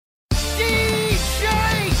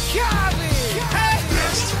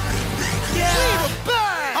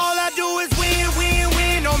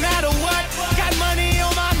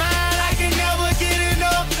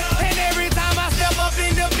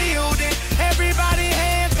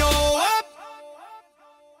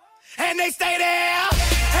they stay there,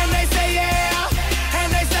 and they say yeah,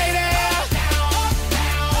 and they say there.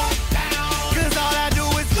 Cause all I do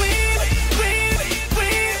is win, win,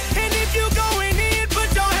 win. And if you going in,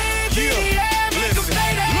 put your hands in the air, make them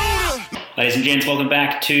stay there. Ladies and gents, welcome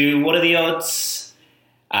back to What Are the Odds?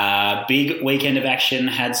 Big weekend of action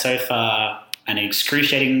had so far, an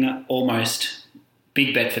excruciating, almost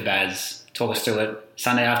big bet for Baz. Talk us through it.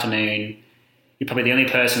 Sunday afternoon. You're probably the only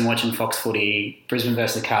person watching Fox Footy. Brisbane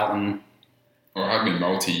versus Carlton. Well, I had my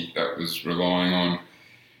multi that was relying on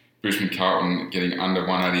Brisbane Carlton getting under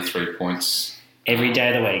 183 points. Every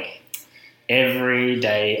day of the week. Every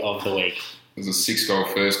day of the week. It was a 6-goal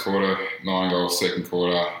first quarter, 9-goal second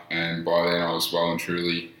quarter, and by then I was well and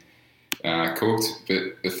truly cooked.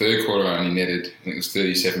 But the third quarter I only netted, I think it was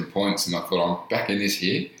 37 points, and I thought, I'm back in this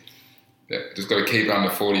here. Just got to keep under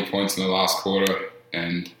 40 points in the last quarter,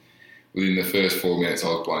 and within the first 4 minutes I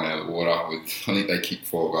was blown out of the water. I think they kicked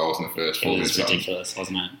 4 goals in the first 4 minutes. It was ridiculous,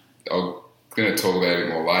 wasn't it? I'm going to talk about it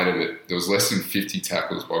more later, but there was less than 50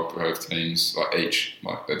 tackles by both teams, like each.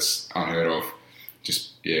 Like, that's unheard of.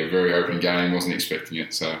 Just, yeah, very open game. Wasn't expecting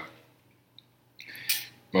it, so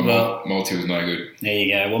my multi was no good. There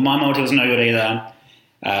you go. Well, my multi was no good either.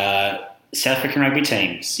 South African rugby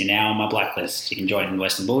teams, you're now on my blacklist. You can join the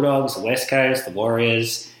Western Bulldogs, the West Coast, the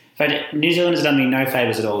Warriors. In fact, New Zealand has done me no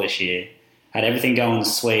favours at all this year. Had everything going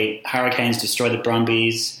sweet. Hurricanes destroy the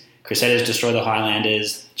Brumbies. Crusaders destroy the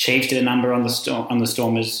Highlanders. Chiefs did a number on the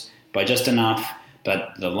Stormers by just enough.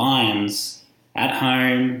 But the Lions, at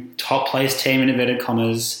home, top place team in inverted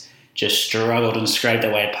commas, just struggled and scraped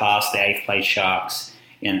their way past the 8th place Sharks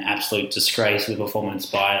in an absolute disgrace of a performance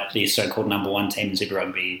by the so-called number one team in Super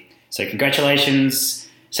Rugby. So congratulations,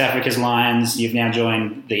 South Africa's Lions. You've now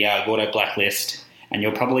joined the Gordo blacklist, and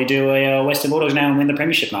you'll probably do a Western Bulldogs now and win the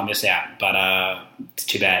premiership and I'll miss out. But it's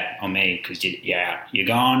too bad on me because you're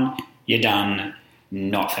gone, you're done,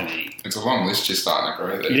 not for me. It's a long list just starting to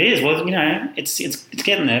grow there. It is. Well, it's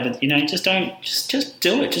getting there, but just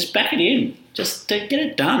do it. Just back it in. Just get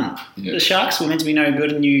it done. Yeah. The Sharks were meant to be no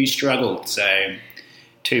good and you struggled, so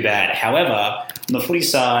too bad. However, on the footy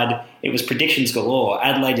side, it was predictions galore.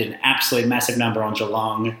 Adelaide did an absolute massive number on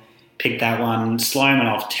Geelong. Picked that one. Sloman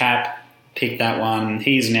off tap. Picked that one.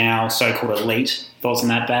 He's now so-called elite. Thoughts on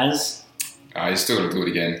that, Baz? He's still got to do it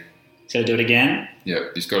again. He's got to do it again? Yeah,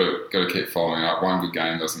 he's got to keep following up. One good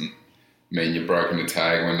game doesn't mean you're broken the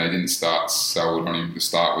tag when they didn't start Selwood on him to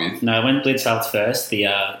start with. No, when Bledsoe first, the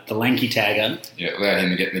lanky tagger. Yeah, allowed him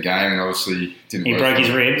to get in the game and obviously didn't work. He broke his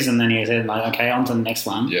ribs and then he said, okay, on to the next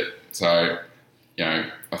one. Yeah, so,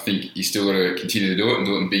 I think he's still got to continue to do it and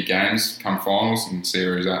do it in big games, come finals and see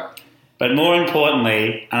where he's at. But more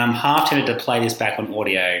importantly, and I'm half tempted to play this back on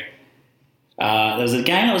audio, there was a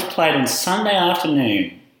game that was played on Sunday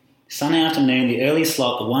afternoon, the early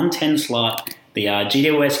slot, the 1:10 slot, the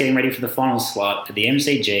GWS getting ready for the final slot for the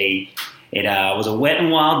MCG. It was a wet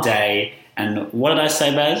and wild day, and what did I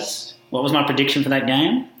say, Baz? What was my prediction for that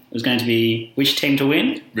game? It was going to be which team to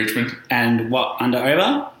win? Richmond. And what, under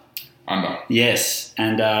over? Under. Yes,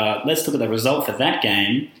 and let's look at the result for that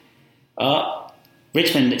game.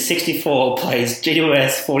 Richmond 64 plays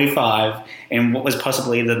GWS 45 in what was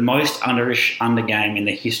possibly the most underish under game in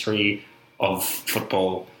the history of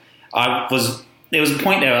football. There was a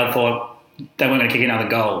point there where I thought they weren't going to kick another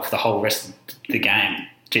goal for the whole rest of the game,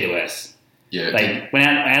 GWS. Yeah, they went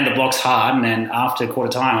out the blocks hard, and then after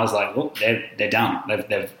quarter time, I was like, look, they're done.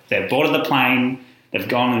 They've boarded the plane. They've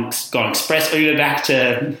gone express Uber back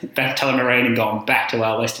to Tullamarine and gone back to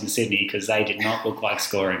Western Sydney because they did not look like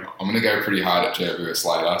scoring. I'm going to go pretty hard at GWS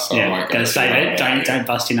later, so I won't go. Going to say that. Don't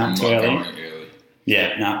bust him up too early.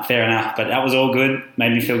 Yeah, no, fair enough. But that was all good.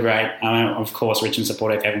 Made me feel great. Of course, Richmond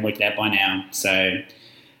supporter if you haven't worked out by now. So,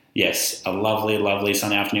 yes, a lovely, lovely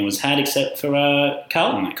Sunday afternoon was had, except for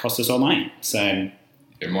Carlton. It cost us all money. So,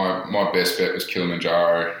 yeah, my best bet was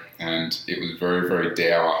Kilimanjaro, and it was very, very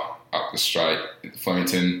dour up the straight.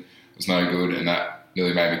 Flemington was no good, and that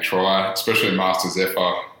nearly made me cry, especially Master Zephyr.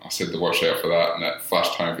 I said to watch out for that, and that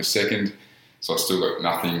flashed home for second. So I still got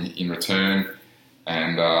nothing in return.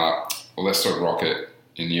 And Leicester Rocket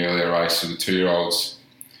in the earlier race for the 2-year-olds.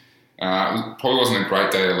 It probably wasn't a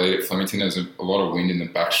great day to lead at Flemington. There was a lot of wind in the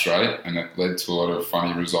back straight, and that led to a lot of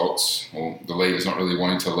funny results. Well, the leaders not really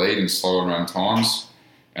wanting to lead and slower around times.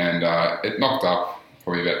 And it knocked up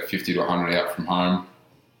probably about 50 to 100 out from home.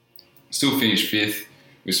 Still finished 5th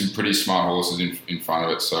with some pretty smart horses in front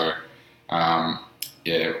of it. So,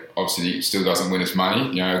 obviously it still doesn't win us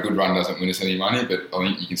money. A good run doesn't win us any money, but I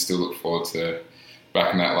think you can still look forward to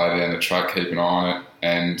backing that later down the track, keep an eye on it.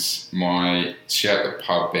 And my shout the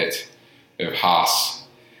pub bet of Haas,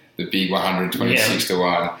 the big 126 to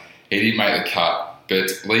 1, he did make the cut, but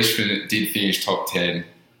Leishman did finish top 10.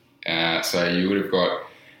 So you would have got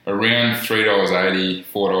around $3.80,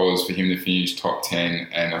 $4 for him to finish top 10,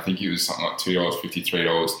 and I think it was something like $2.50,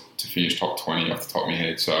 $3 to finish top 20 off the top of my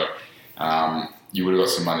head. So you would have got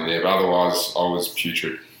some money there, but otherwise I was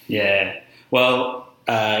putrid. Yeah. Well,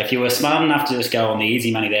 if you were smart enough to just go on the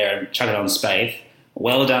easy money there and chuck it on Spaeth,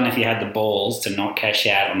 well done if you had the balls to not cash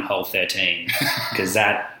out on hole 13, because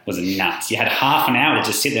that was nuts. You had half an hour to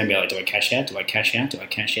just sit there and be like, do I cash out? Do I cash out? Do I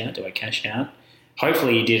cash out? Do I cash out?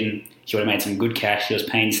 Hopefully you didn't. He would have made some good cash. He was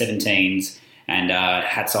paying 17s, and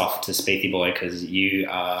hats off to Speethy boy, because you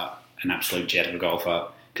are an absolute jet of a golfer.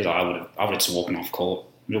 Because I would have just walked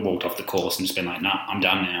off the course and just been like, no, I'm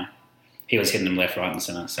done now. He was hitting them left, right, and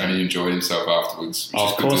centre. So. And he enjoyed himself afterwards.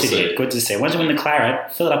 Of course he did. Good to see. Once you win the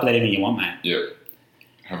claret, fill it up with anything you want, mate. Yep.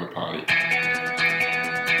 Have a party.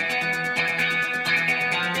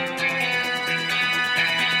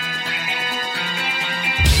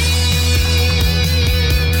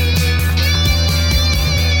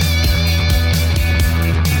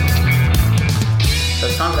 So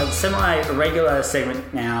it's time for a semi-regular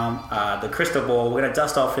segment now, the crystal ball. We're going to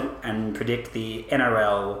dust off it and predict the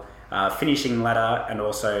NRL finishing ladder and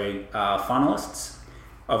also finalists.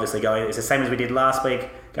 Obviously, it's the same as we did last week,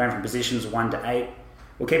 going from positions 1 to 8.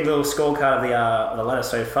 We'll keep a little scorecard of the ladder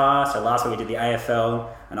so far. So last week we did the AFL,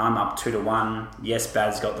 and I'm up 2-1. Yes,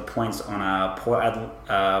 Bad's got the points on Port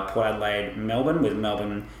Adelaide, Melbourne, with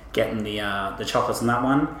Melbourne getting the chocolates on that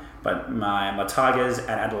one. But my Tigers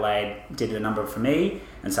and Adelaide did the number for me,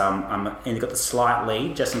 and so I'm got the slight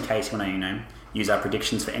lead, just in case you want to use our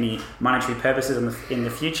predictions for any monetary purposes in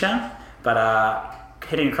the future. But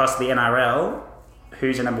heading across to the NRL,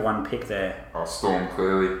 who's your number one pick there? Storm,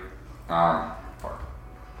 clearly. I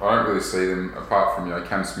don't really see them apart from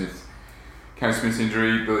Cam Smith's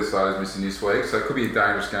injury. Billy Slater's missing this week, so it could be a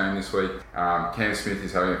dangerous game this week. Cam Smith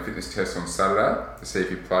is having a fitness test on Saturday to see if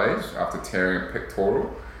he plays after tearing a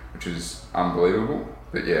pectoral, which is unbelievable.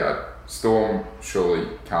 But yeah, Storm surely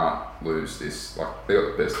can't lose this. Like, they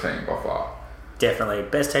got the best team by far. Definitely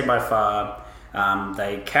best team by far.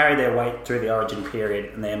 They carry their weight through the Origin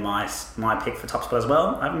period, and they're my pick for top spot as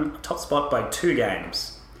well. I have them top spot by 2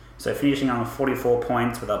 games. So finishing on 44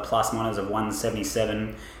 points with a plus minus of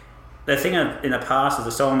 177. The thing in the past is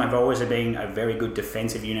the Storm have always been a very good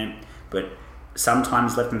defensive unit, but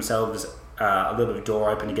sometimes left themselves a little bit of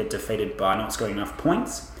door open to get defeated by not scoring enough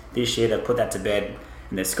points. This year they've put that to bed,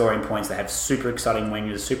 and they're scoring points. They have super exciting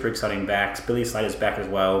wingers, super exciting backs. Billy Slater's back as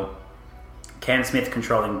well. Cam Smith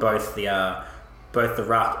controlling both the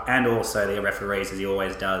ruck and also the referees, as he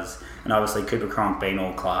always does, and obviously Cooper Cronk being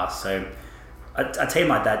all class. So a team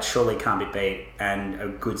like that surely can't be beat, and a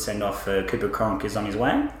good send-off for Cooper Cronk is on his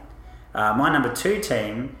way. My number 2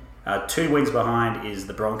 team, 2 wins behind, is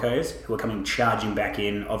the Broncos, who are coming charging back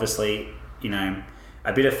in. Obviously,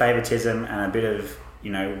 a bit of favouritism and a bit of,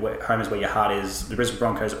 home is where your heart is. The Brisbane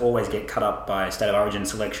Broncos always get cut up by State of Origin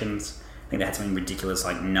selections. I think they had something ridiculous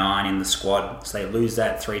like 9 in the squad, so they lose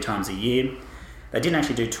that 3 times a year. They didn't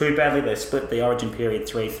actually do too badly. They split the Origin period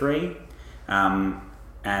 3-3.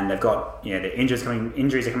 And they've got, the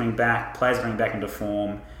injuries are coming back, players are coming back into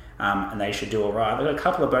form, and they should do all right. They've got a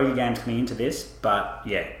couple of bogey games coming into this, but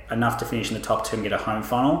enough to finish in the top 2 and get a home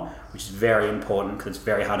final, which is very important because it's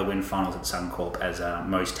very hard to win finals at Suncorp, as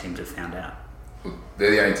most teams have found out. Well,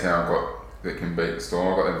 they're the only team I've got that can beat the Storm.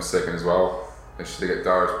 I've got them for second as well. They should get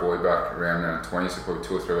Darius Boyd back around round 20, so probably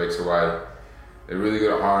 2 or 3 weeks away. They're really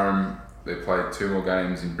good at home. They played 2 more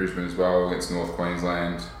games in Brisbane as well against North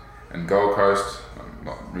Queensland and Gold Coast.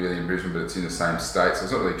 Not really in Brisbane, but it's in the same state, so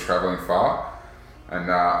it's not really travelling far. And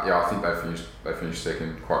I think they finished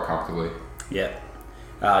second quite comfortably. Yeah.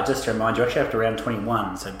 Just to remind you, actually after round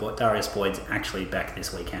 21, so Darius Boyd's actually back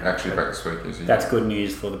this weekend. Back this week, is he? That's good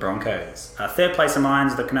news for the Broncos. Third place of mine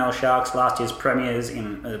is the Canal Sharks, last year's premiers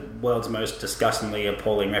in the world's most disgustingly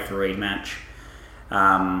appalling refereed match.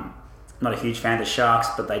 Not a huge fan of the Sharks,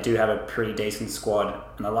 but they do have a pretty decent squad,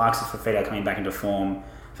 and the likes of Fafita coming back into form,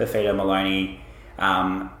 Fafita, Maloney.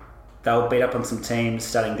 They'll beat up on some teams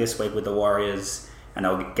starting this week with the Warriors, and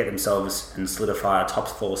they'll get themselves and solidify a top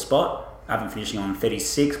 4 spot. Having finishing on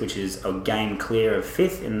 36, which is a game clear of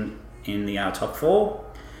 5th in the top 4.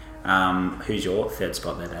 Who's your third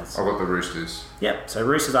spot there, Daz? I've got the Roosters. Yep, so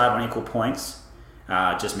Roosters are on equal points,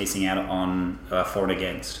 just missing out on for and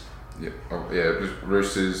against. Yep,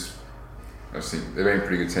 Roosters, I think they've been a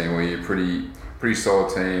pretty good team all year, pretty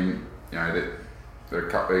solid team. They're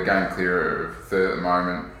a game clear of 3rd at the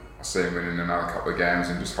moment. I see them winning another couple of games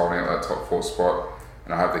and just holding out that top 4 spot.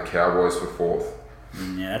 And I have the Cowboys for 4th.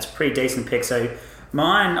 Yeah, that's a pretty decent pick. So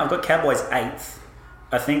mine, I've got Cowboys 8th.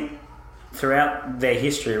 I think throughout their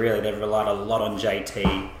history, really, they've relied a lot on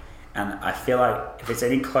JT. And I feel like if it's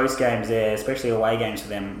any close games there, especially away games for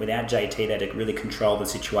them, without JT there to really control the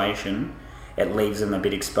situation, it leaves them a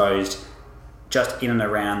bit exposed just in and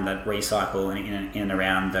around the recycle and in and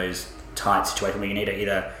around those tight situations where you need to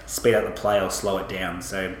either speed up the play or slow it down.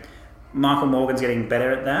 So Michael Morgan's getting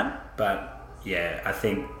better at that, but yeah, I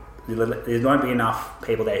think there won't be enough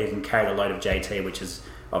people there who can carry the load of JT, which is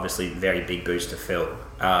obviously a very big boost to Phil.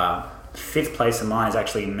 Fifth place of mine is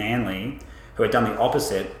actually Manly, who have done the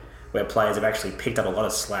opposite, where players have actually picked up a lot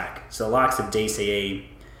of slack. So the likes of DCE,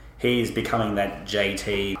 he's becoming that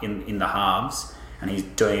JT in the halves, and he's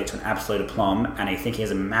doing it to an absolute aplomb, and I think he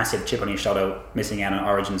has a massive chip on his shoulder missing out on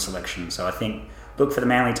Origin selection. So I think look for the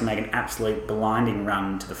Manly to make an absolute blinding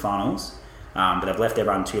run to the finals, but they've left their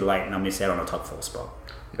run too late and they'll miss out on a top 4 spot.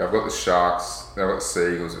 Yeah, I've got the Sharks, they've got the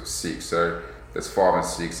Seagulls at 6, so that's 5 and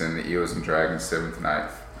 6, and the Eels and Dragons 7th and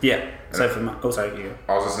 8th. Yeah, so for also you.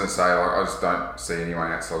 I was just going to say, like, I just don't see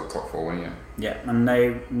anyone outside the top 4 winning it. Yeah, and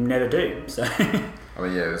they never do, so... I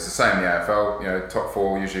mean, yeah, it's the same in the AFL. You know, top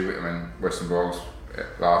 4 usually. I mean, Western Bulldogs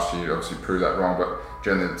last year obviously proved that wrong, but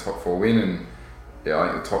generally the top 4 win. And yeah, I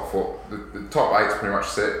think the top 4, the top 8's pretty much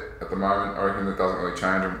set at the moment. I reckon that doesn't really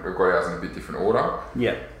change. We've got ours in a bit different order.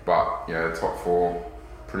 Yeah. But you know, the top 4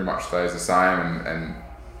 pretty much stays the same. And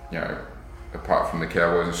you know, apart from the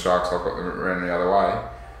Cowboys and Sharks, I've got them around the other way.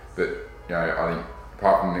 But you know, I think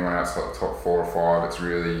apart from anyone else like the top 4 or 5, it's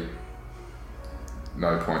really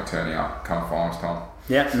no point turning up come finals time.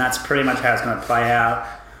 Yeah, and that's pretty much how it's going to play out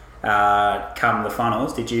come the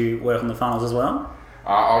finals. Did you work on the finals as well?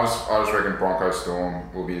 I just reckon Broncos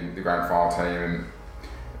Storm will be the grand final team,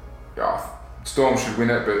 and Storm should win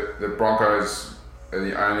it, but the Broncos are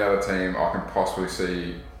the only other team I can possibly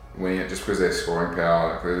see winning it just because of their scoring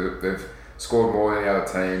power. They've scored more than the other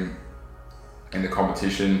team in the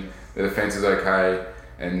competition. Their defence is okay,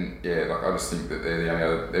 and yeah, like I just think that they're the only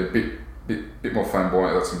other. They're a bit more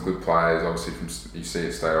flamboyant. They've got some good players. Obviously, from you see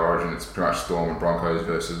at State Origin, it's pretty much Storm and Broncos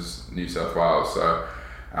versus New South Wales. So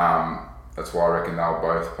that's why I reckon they'll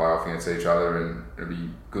both play off against each other, and it'll be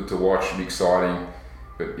good to watch. It'll be exciting.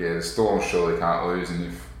 But yeah, the Storm surely can't lose, and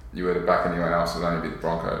if you were to back anyone else, it'd only be the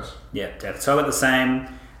Broncos. Yeah, definitely. So I've got the same.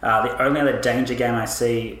 The only other danger game I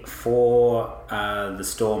see for the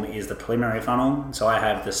Storm is the preliminary final. So I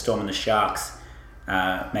have the Storm and the Sharks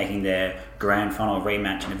making their grand final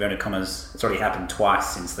rematch in inverted commas. It's already happened twice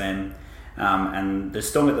since then. And the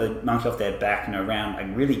Storm got the monkey off their back in a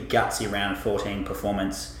really gutsy round 14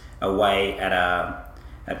 performance away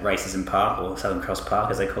at Racism Park, or Southern Cross Park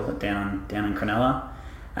as they call it, down in Cronulla.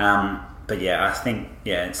 But yeah, I think,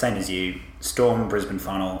 same as you, Storm, Brisbane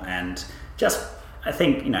final, and just, I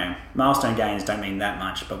think, milestone games don't mean that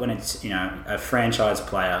much, but when it's, a franchise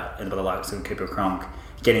player, by the likes of Cooper Cronk,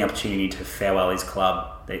 getting the opportunity to farewell his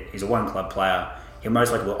club, he's a one-club player, he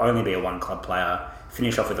most likely will only be a one-club player,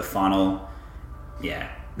 finish off with a final,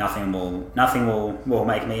 nothing will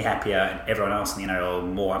make me happier and everyone else in the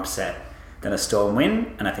NRL more upset than a Storm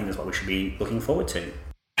win, and I think that's what we should be looking forward to.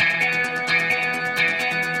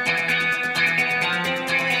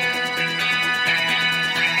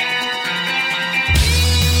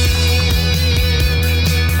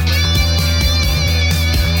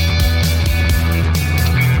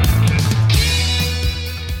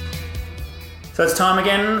 So it's time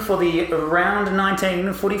again for the Round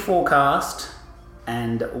 19 footy forecast,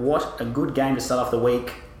 and what a good game to start off the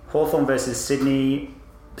week. Hawthorn versus Sydney.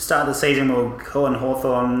 Start of the season we were calling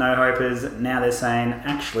Hawthorn no-hopers. Now they're saying,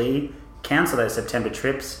 actually, cancel those September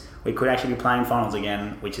trips. We could actually be playing finals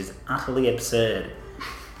again, which is utterly absurd.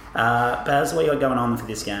 Baz, what you got going on for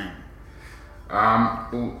this game?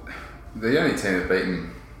 Well, the only team that have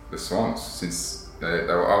beaten the Swans since they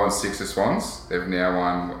were 0-6 the Swans. They've now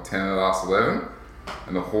won 10 of the last 11,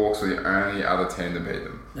 and the Hawks were the only other team to beat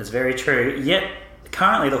them. That's very true. Yet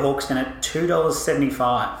currently the Hawks stand at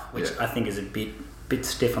 $2.75, which I think is a bit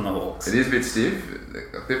stiff on the Hawks. It is a bit stiff.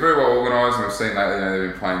 They're very well organised, and we've seen lately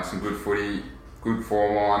they've been playing some good footy, good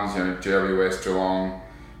form lines. GWS, Geelong,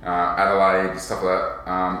 Adelaide, stuff like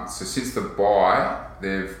that. So since the bye,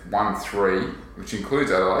 they've won 3, which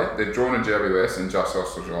includes Adelaide. They've drawn a GWS and just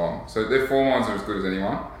lost to Geelong. So their form lines are as good as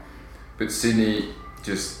anyone. But Sydney,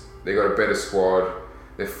 they got a better squad.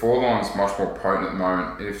 Their form line's much more potent at the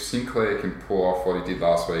moment. And if Sinclair can pull off what he did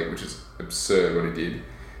last week, which is absurd what he did,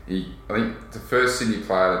 I think the first Sydney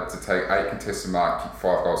player to take 8 contested mark, kick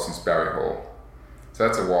 5 goals since Barry Hall. So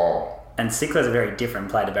that's a while. And Sinclair's a very different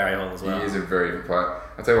player to Barry Hall as well. He is a very different player.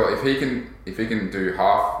 I tell you what, if he can do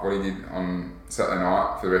half what he did on Saturday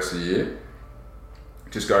night for the rest of the year,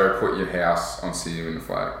 just go put your house on Sydney to win the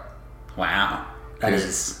flag. Wow.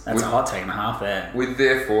 That's a hot take and a half there. With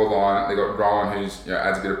their forward line, they got Rowan, who's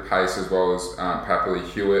adds a bit of pace as well as Papley,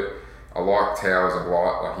 Hewitt. I like Towers a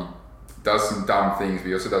lot. Like, he does some dumb things, but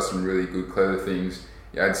he also does some really good, clever things.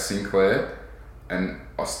 He adds Sinclair, and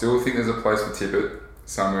I still think there's a place for Tippett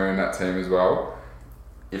somewhere in that team as well.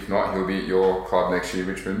 If not, he'll be at your club next year,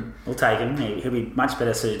 Richmond. We'll take him. He'll be much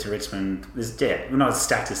better suited to Richmond. We're not as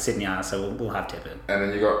stacked as Sydney are, so we'll have Tippett. And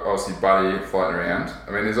then you got obviously Buddy floating around.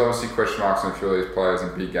 I mean, there's obviously question marks on a few of these players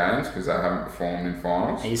in big games because they haven't performed in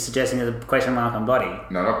finals. Are you suggesting there's a question mark on Buddy?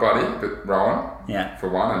 No, not Buddy, but Rowan. Yeah. For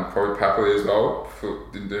one, and probably Papley as well.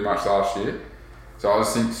 Didn't do much last year. So I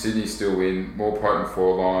just think Sydney still win. More potent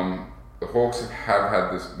forward line. The Hawks have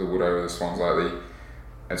had the wood over the Swans lately.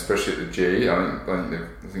 Especially at the G, I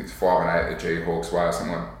think it's 5 and 8 at the G Hawks way or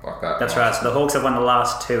something like that. That's right. So the Hawks have won the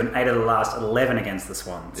last 2 and 8 of the last 11 against the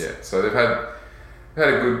Swans. Yeah, so they've had a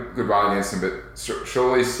good run against them, but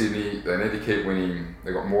surely Sydney, they need to keep winning.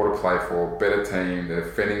 They've got more to play for, better team. They're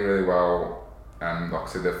defending really well, and like I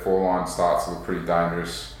said, their 4-line starts look pretty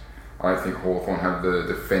dangerous. I don't think Hawthorn have the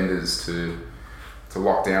defenders to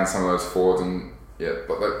lock down some of those forwards and. Yeah,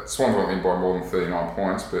 but the Swans won't win by more than 39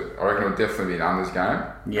 points, but I reckon it'll definitely be an unders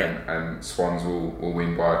game. Yeah. And Swans will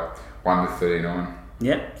win by 1 to 39.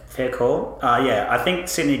 Yep, fair call. I think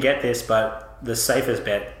Sydney get this, but the safest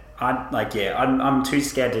bet, I'm too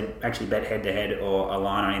scared to actually bet head-to-head or a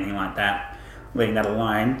line or anything like that, leaving that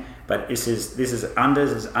alone. But this is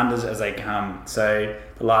unders as they come. So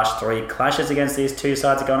the last 3 clashes against these two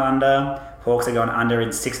sides are gone under. Hawks are gone under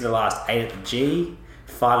in 6 of the last 8 at the G.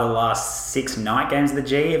 5 of the last 6 night games of the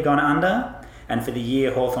G have gone under, and for the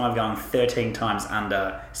year, Hawthorn have gone 13 times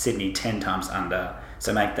under, Sydney 10 times under.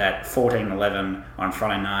 So make that 14-11 on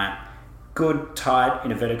Friday night. Good, tight,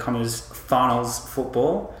 in inverted commas, finals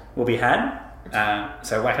football will be had.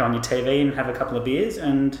 So whack it on your TV and have a couple of beers,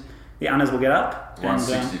 and the unders will get up.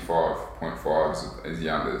 165.5 is the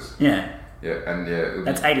unders. Yeah. Yeah, and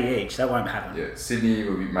that's 80 each. That won't happen. Yeah, Sydney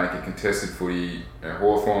will be making contested footy.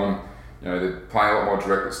 Hawthorn. They're playing a lot more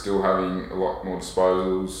direct, but still having a lot more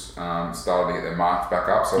disposals, starting to get their marks back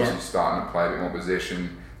up, so obviously starting to play a bit more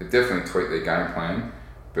possession. They definitely tweak their game plan,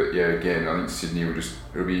 but again, I think Sydney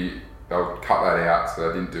they'll cut that out, so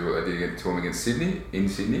they didn't do what they did to them against Sydney, in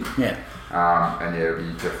Sydney. Yeah. It'll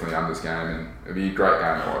be definitely unders game, and it'll be a great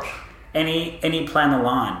game to watch. Any play on the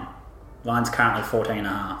line? Line's currently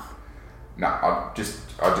 14.5. No, I just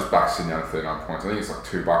back Sydney on 39 points. I think it's like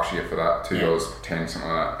 $2 you get for that, $2.10, something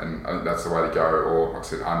like that, and I think that's the way to go. Or like I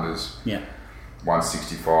said, unders. Yeah.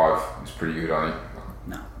 165 is pretty good, I think.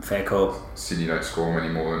 No, fair call. Sydney don't score many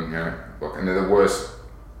more than and they're the worst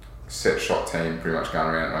set shot team pretty much going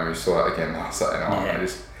around at the moment. You saw that again last Saturday night.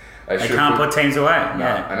 Yeah. They can't put teams away. No,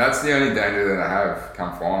 yeah. And that's the only danger that they have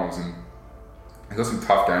come finals. And they've got some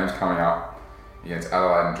tough games coming up against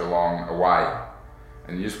Adelaide and Geelong away.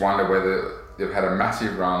 And you just wonder whether they've had a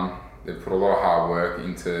massive run, they've put a lot of hard work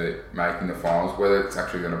into making the finals, whether it's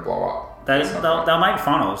actually going to blow up. They'll make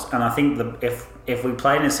finals, and I think if we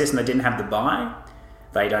played in a system that didn't have the bye,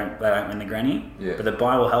 they don't win the granny. Yeah. But the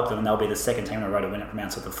bye will help them, and they'll be the second team in a row to win it from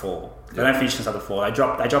outside the 4. They don't finish inside the 4. They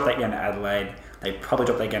drop that game to Adelaide. They probably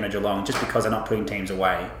drop that game to Geelong just because they're not putting teams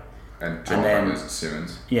away. And Geelong loses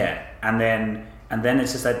Simmons. Yeah, and then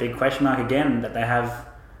it's just that big question mark again that they have,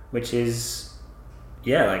 which is.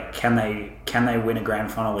 Yeah, can they win a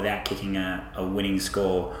grand final without kicking a winning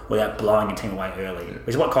score, without blowing a team away early? Yeah.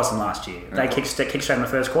 Which is what cost them last year. They kick straight in the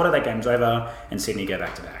first quarter, that game's over, and Sydney go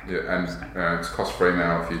back to back. Yeah, and it's cost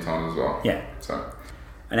Fremantle a few times as well. Yeah. So.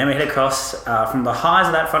 And then we head across from the highs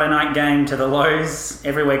of that Friday night game to the lows.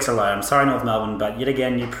 Every week's a low. I'm sorry, North Melbourne, but yet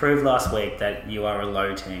again, you proved last week that you are a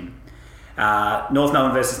low team. North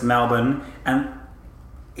Melbourne versus Melbourne, and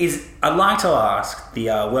I'd like to ask the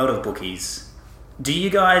world of bookies. Do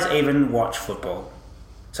you guys even watch football?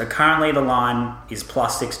 So currently the line is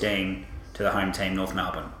 +16 to the home team, North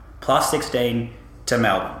Melbourne. +16 to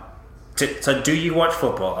Melbourne. So do you watch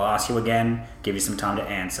football? I'll ask you again, give you some time to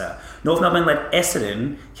answer. North Melbourne let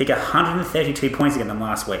Essendon kick 132 points against them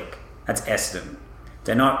last week. That's Essendon.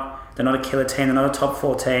 They're not a killer team, they're not a top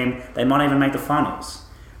 4 team. They might even make the finals.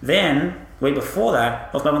 Then, the week before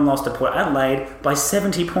that, North Melbourne lost to Port Adelaide by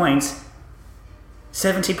 70 points.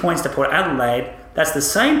 70 points to Port Adelaide. That's the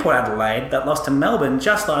same Port Adelaide that lost to Melbourne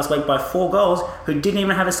just last week by 4 goals, who didn't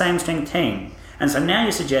even have a same strength team. And so now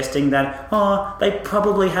you're suggesting that, they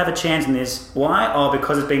probably have a chance in this. Why?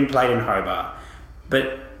 Because it's being played in Hobart.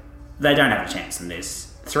 But they don't have a chance in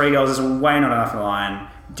this. 3 goals is way not enough for the line.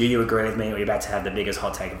 Do you agree with me, or are you about to have the biggest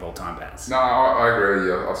hot take of all time, Baz? No, I agree with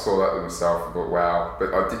you. I saw that with myself. I thought, wow.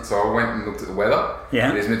 But I did. So I went and looked at the weather.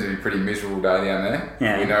 Yeah. It is meant to be a pretty miserable day down there.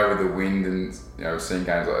 Yeah. We know with the wind and we've seen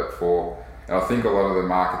games like that before. And I think a lot of the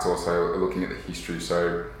markets also are looking at the history.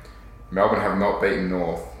 So Melbourne have not beaten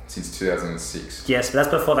North since 2006. Yes, but that's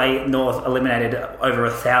before North eliminated over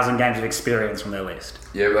 1,000 games of experience from their list.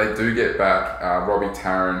 Yeah, but they do get back Robbie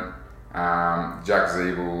Tarrant, Jack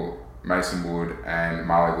Zeeble, Mason Wood and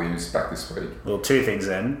Marley Williams back this week. Well, two things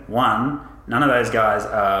then. One, none of those guys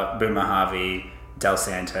are Boomer Harvey, Del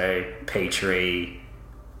Santo, Petrie,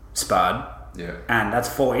 Spud. Yeah. And that's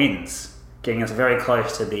 4 ins, getting us very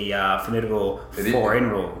close to the formidable 4-in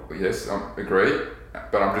rule. Yes, I agree.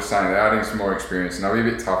 But I'm just saying they're adding some more experience and they'll be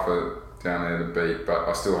a bit tougher down there to beat. But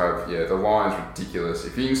I still have, the line is ridiculous.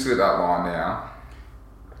 If you can see that line now,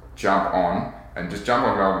 jump on and just jump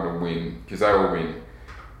on Melbourne to win because they will win.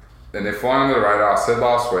 And they're flying under the radar. I said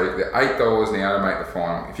last week, they're $8 now to make the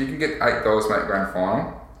final. If you can get $8 to make the grand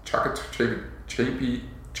final, chuck a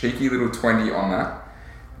cheeky little 20 on that.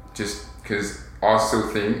 Just because I still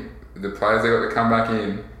think the players they got to come back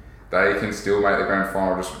in, they can still make the grand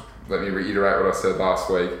final. Just let me reiterate what I said last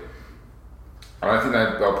week. I don't think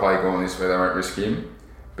they'll play Gawn this way. They won't risk him.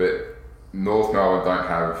 But North Melbourne don't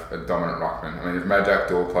have a dominant ruckman. I mean, if Majak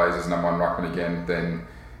Daw plays as number 1 ruckman again, then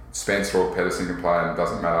Spencer or Pedersen can play and it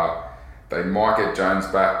doesn't matter. They might get Jones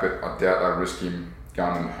back, but I doubt they'll risk him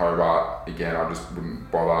going to Hobart again. I just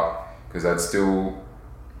wouldn't bother because they'd still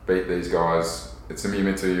beat these guys. It's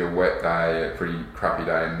meant to be a wet day, a pretty crappy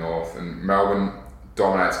day in North. And Melbourne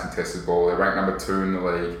dominates contested ball. They're ranked number 2 in the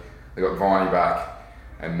league. They got Viney back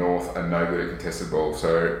and North are no good at contested ball.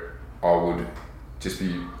 So I would just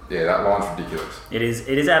be, that line's ridiculous. It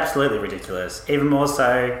is absolutely ridiculous. Even more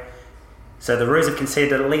so. So the Roos have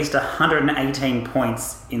conceded at least 118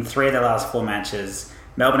 points in 3 of their last 4 matches.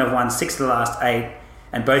 Melbourne have won 6 of the last 8,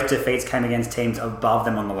 and both defeats came against teams above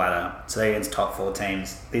them on the ladder. So they're against top 4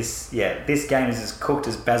 teams. This game is as cooked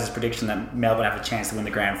as Baz's prediction that Melbourne have a chance to win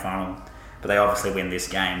the grand final, but they obviously win this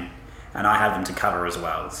game, and I have them to cover as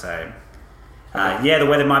well. So the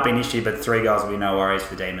weather might be an issue, but 3 goals will be no worries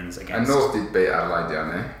for the Demons against. And North did beat Adelaide down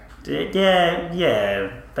there.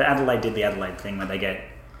 Yeah, but Adelaide did the Adelaide thing where they get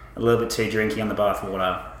a little bit too drinky on the bath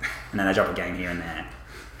water, and then they drop a game here and there.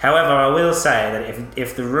 However, I will say that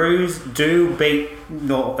if the Roos do beat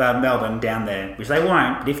Melbourne down there, which they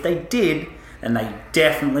won't, but if they did, then they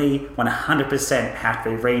definitely 100% have to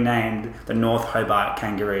be renamed the North Hobart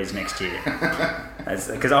Kangaroos next year.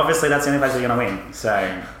 Because obviously that's the only place they're going to win. So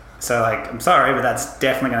I'm sorry, but that's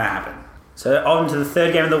definitely going to happen. So on to the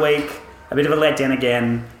third game of the week, a bit of a letdown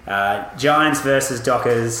again. Giants versus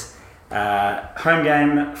Dockers. Home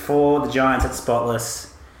game for the Giants at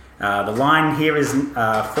Spotless. The line here is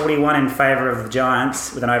 41 in favour of the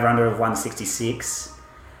Giants with an over-under of 166.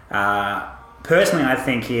 Personally, I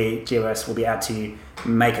think here GWS will be out to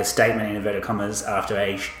make a statement in inverted commas after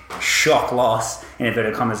a shock loss in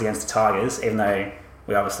inverted commas against the Tigers, even though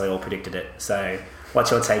we obviously all predicted it. So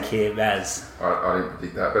what's your take here, Baz? I didn't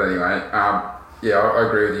predict that, but anyway, I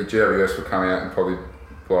agree with you. GWS will come out and probably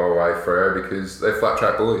blow away Freo because they're flat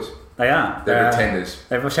track bullies. They are. They're pretenders.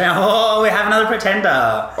 We have another pretender.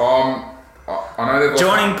 I know they've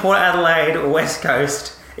joining Port Adelaide West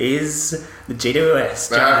Coast is the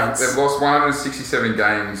GWS Giants. They've lost 167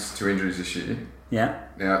 games to injuries this year. Yeah.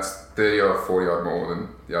 Now it's 30 or 40 odd more than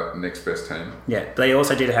the next best team. Yeah, but they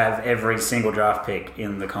also did have every single draft pick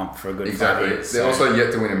in the comp for a good 5 years. They're also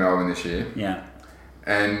yet to win in Melbourne this year. Yeah.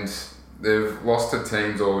 And they've lost to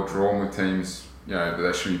teams or drawn with teams that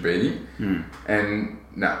they should be beating. And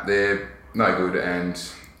they're no good, and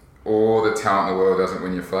all the talent in the world doesn't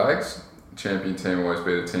win your flags. Champion team always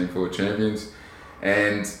beat a team full of champions.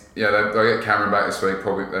 And they'll get Cameron back this week.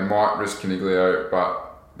 Probably they might risk Caniglio,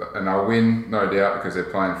 and they'll win no doubt because they're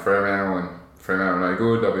playing Fremantle, and Fremantle are no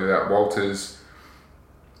good. They'll be without Walters,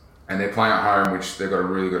 and they're playing at home, which they've got a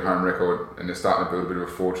really good home record, and they're starting to build a bit of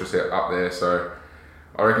a fortress up there. So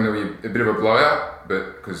I reckon there'll be a bit of a blowout,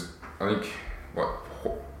 but because I think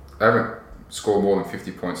they haven't scored more than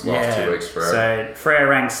 50 points the last 2 weeks for Freo. So Freo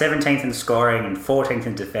ranked 17th in scoring and 14th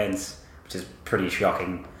in defence, which is pretty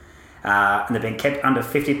shocking. And they've been kept under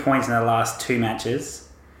 50 points in their last 2 matches.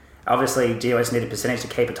 Obviously, GWS need a percentage to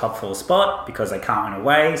keep a top 4 spot because they can't win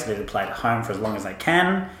away, so they need to play at home for as long as they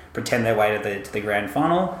can, pretend their way to the grand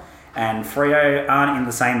final. And Freo aren't in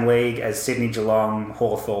the same league as Sydney, Geelong,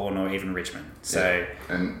 Hawthorn, or even Richmond. So,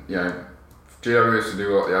 and GWS to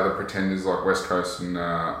do what the other pretenders like West Coast and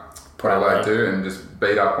Port Adelaide do, and just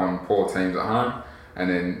beat up on poor teams at home, and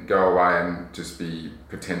then go away and just be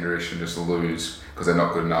pretenderish and just lose because they're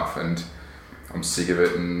not good enough. And I'm sick of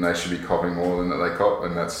it, and they should be copping more than that they cop,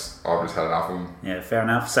 and I've just had enough of them. Yeah, fair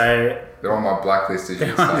enough. So They're on my blacklist, as you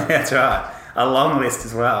say. that's right. A long list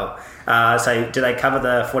as well. So do they cover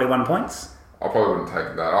the 41 points? I probably wouldn't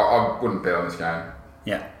take that. I wouldn't bet on this game.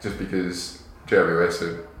 Yeah. Just because GWS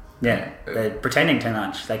are... Yeah, they're pretending too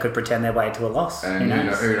much. They could pretend their way to a loss. And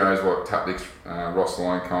who knows what tactics Ross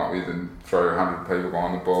Lyon come up with and throw 100 people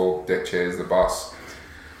behind the ball, deck chairs, the bus.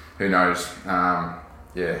 Who knows?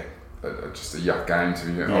 Just a yuck game to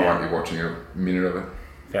be. I won't be watching a minute of it.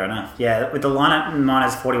 Fair enough. Yeah, with the lineup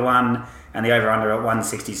minus 41 and the over-under at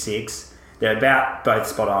 166, they're about both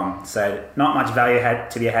spot on. So not much value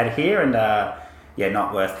to be had here, and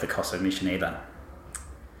not worth the cost of admission either.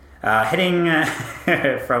 Heading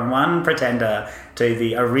from one pretender to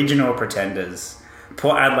the original pretenders,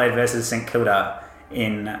 Port Adelaide versus St Kilda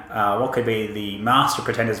in what could be the master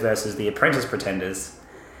pretenders versus the apprentice pretenders.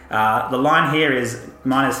 The line here is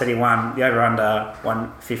minus 31, the over-under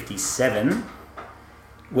 157.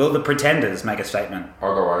 Will the pretenders make a statement?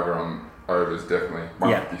 I'll go over on overs, definitely.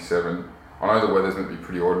 157. Yeah. I know the weather's meant to be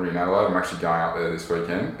pretty ordinary in Adelaide. I'm actually going up there this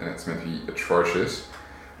weekend, and it's meant to be atrocious.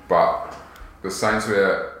 But the Saints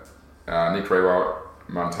were Nick Riewoldt,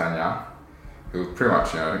 Montagna, who pretty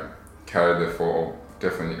much, carried their four,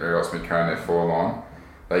 definitely Nick Riewoldt's been carrying their four line.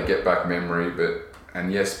 They get back memory,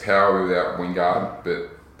 and yes, Power without Wingard, but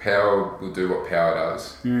Power will do what Power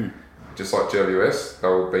does. Just like GWS,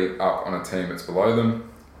 they'll beat up on a team that's below them.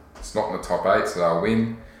 It's not in the top 8, so they'll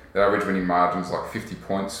win. The average winning margin's like 50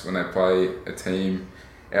 points when they play a team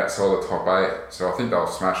outside the top 8, so I think they'll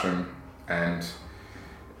smash them. And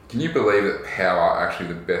can you believe that Power are actually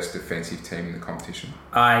the best defensive team in the competition?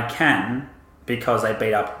 I can, because they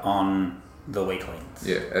beat up on the weaklings.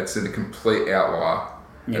 Yeah, it's a complete outlier.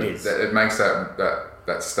 It is. It makes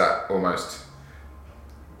that stat almost,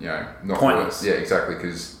 not pointless. Yeah, exactly,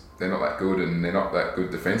 because they're not that good and they're not that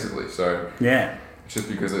good defensively. So yeah, it's just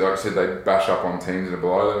because, like I said, they bash up on teams that are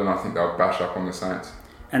below them, and I think they'll bash up on the Saints.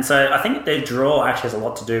 And so I think their draw actually has a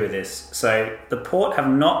lot to do with this. So the Port have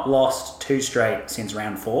not lost 2 straight since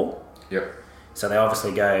round 4. Yep. So they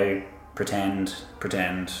obviously go pretend,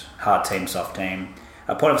 hard team, soft team.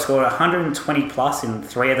 Port have scored 120 plus in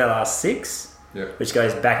 3 of their last 6, which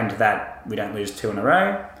goes back into that we don't lose 2 in a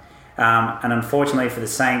row. And unfortunately for the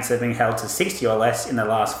Saints, they've been held to 60 or less in their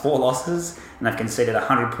last 4 losses, and they've conceded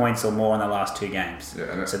 100 points or more in their last 2 games.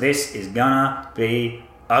 Yeah, so this is gonna be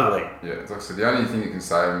ugly. Yeah, like I said, the only thing that can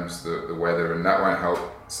save them is the weather, and that won't help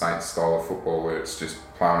Saints' style of football where it's just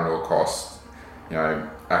playing at all costs,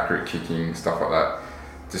 accurate kicking, stuff like that.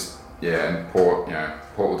 And Port,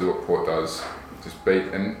 Port will do what Port does, just beat.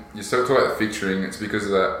 And you still talk about the fixturing, it's because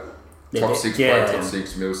of that top 6 play, top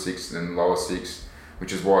 6, middle 6, and lower 6,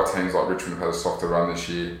 which is why teams like Richmond have had a softer run this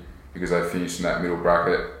year, because they finished in that middle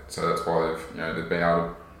bracket. So that's why they've been able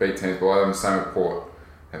to beat teams below them. Same with Port.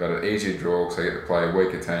 They've had an easier draw because they get to play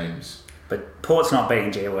weaker teams. But Port's not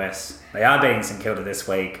beating GWS. They are beating St Kilda this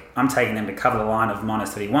week. I'm taking them to cover the line of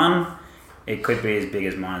minus 31. It could be as big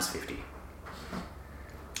as minus 50.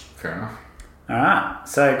 Fair enough. All right.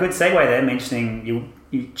 So good segue there, mentioning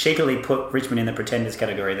you cheekily put Richmond in the pretenders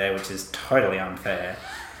category there, which is totally unfair.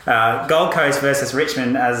 Gold Coast versus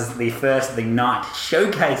Richmond as the first of the night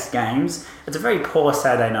showcase games. It's a very poor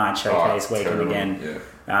Saturday night showcase weekend terrible. again. Yeah.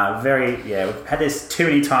 We've had this too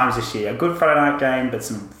many times this year. A good Friday night game, but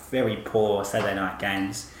some very poor Saturday night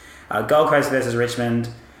games. Gold Coast versus Richmond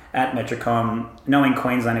at Metricon. Knowing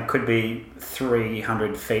Queensland, it could be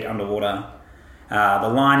 300 feet underwater. The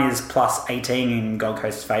line is plus 18 in Gold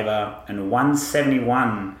Coast's favour and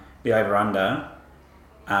 171 the over-under.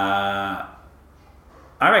 I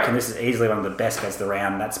reckon this is easily one of the best bets of the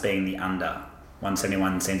round, that's being the under.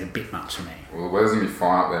 171 seems a bit much to me. Well, the weather's going to be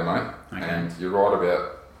fine up there, mate. Okay. And you're right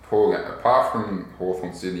about Paul. Apart from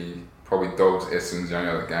Hawthorn Sydney, probably Dogs Essendon's the only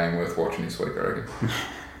other game worth watching this week, I reckon.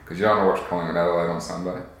 Because you don't want to watch Collingwood Adelaide on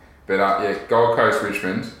Sunday. But Gold Coast,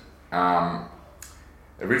 Richmond. Are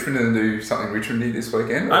Richmond going to do something Richmond did this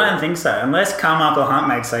weekend? Or? I don't think so, unless Carmichael Hunt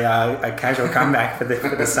makes a casual comeback for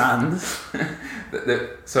the Suns.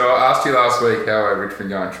 So I asked you last week how are Richmond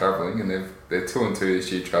going travelling, and they're 2-2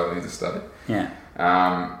 this year travelling interstate. Yeah.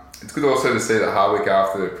 It's good also to see that Hardwick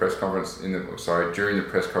after the press conference during the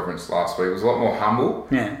press conference last week was a lot more humble.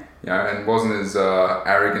 Yeah. And wasn't as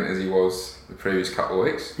arrogant as he was the previous couple of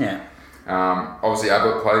weeks. Yeah. Obviously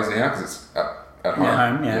Ablett plays now because it's at home.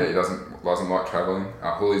 At home, yeah. He doesn't like travelling.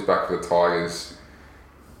 Hooley's back for the Tigers.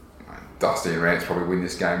 Dusty and Rance probably win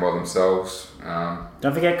this game by themselves.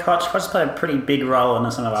 Don't forget Koch. Koch's played a pretty big role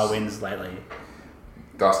in some of our wins lately.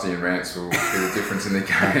 Dusty and Rance will be the difference in the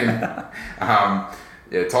game.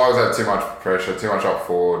 Tigers have too much pressure, too much up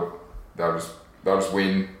forward. They'll just they'll just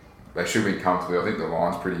win. They should win comfortably. I think the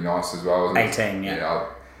line's pretty nice as well. 18, yeah.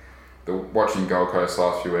 Watching Gold Coast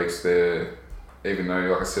last few weeks, even though,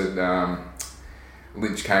 like I said,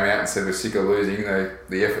 Lynch came out and said we're sick of losing,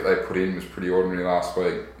 the effort they put in was pretty ordinary last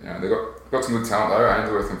week. You know, they got some good talent though.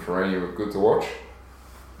 Ainsworth and Ferini were good to watch.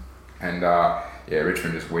 And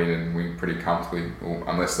Richmond just win pretty comfortably,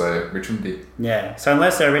 unless they're Richmond did. Yeah, so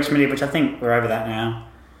unless they're Richmond did, which I think we're over that now.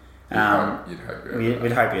 You'd hope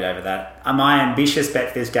We'd hope you'd over that. My ambitious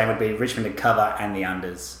bet for this game would be Richmond to cover and the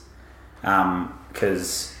unders.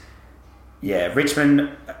 Because,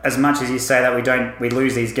 Richmond, as much as you say that we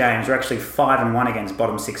lose these games, we're actually 5-1 against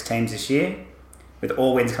bottom 6 teams this year, with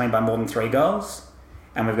all wins coming by more than 3 goals.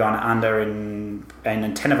 And we've gone under in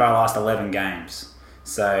 10 of our last 11 games.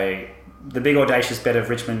 So the big audacious bet of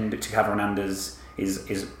Richmond to cover and unders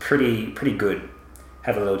is pretty good.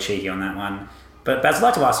 Have a little cheeky on that one. But Baz, I'd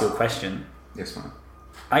like to ask you a question. Yes, mate.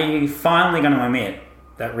 Are you finally going to admit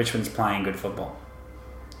that Richmond's playing good football?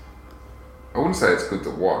 I wouldn't say it's good to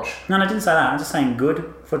watch. No, I didn't say that. I'm just saying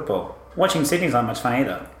good football. Watching Sydney's not much fun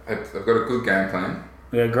either. They've got a good game plan.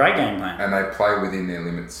 We've got a great game plan. And they play within their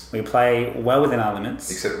limits. We play well within our limits.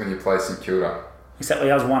 Except when you play St Kilda. Except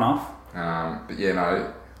we was one off.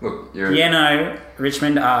 Look,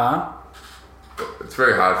 Richmond are... It's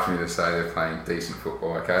very hard for me to say they're playing decent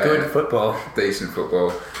football, okay? Good football. Decent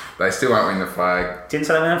football. They still won't win the flag. Didn't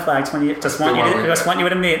say they win the flag. Just want you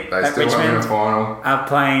to admit that Richmond are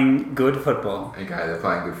playing good football. Okay, they're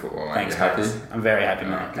playing good football, mate. Thanks, you happy? I'm very happy,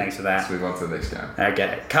 mate. Okay. Thanks for that. Let's move on to the next game.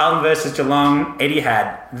 Okay. Carlton versus Geelong.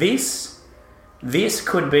 Etihad. This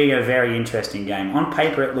could be a very interesting game. On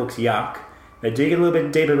paper, it looks yuck. They do get a little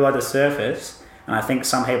bit deeper below the surface, and I think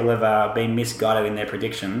some people have been misguided in their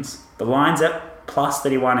predictions. The line's at plus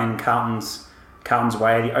 31 in Carlton's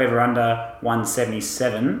way. The over-under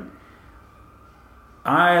 177.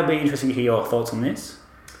 I'll be interested to hear your thoughts on this.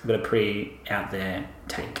 I've got a pretty out there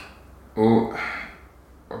take. Well,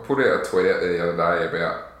 I put out a tweet out there the other day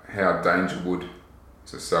about how Dangerwood,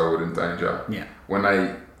 so Selwood and Danger, when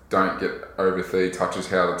they don't get over 30 touches,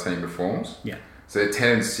 how the team performs. Yeah. So they're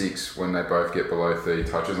 10 and 6 when they both get below 30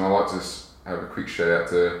 touches. And I'd like to just have a quick shout out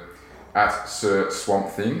to @Sir Swamp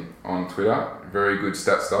Thing on Twitter. Very good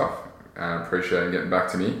stat stuff. Appreciate him getting back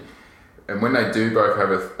to me. And when they do both have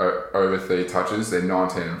over 30 touches, they're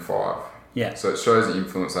 19 and 5. Yeah. So it shows the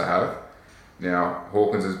influence they have. Now,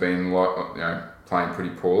 Hawkins has been playing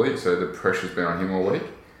pretty poorly, so the pressure's been on him all week.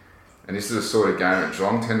 And this is a sort of game that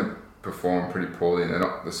Geelong tend to perform pretty poorly, and they're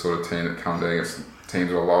not the sort of team that comes out against teams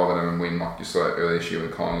that are lower than them and win, like you saw earlier this year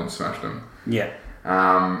when Collingwood smashed them. Yeah.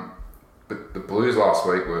 But the Blues last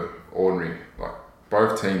week were ordinary. Like,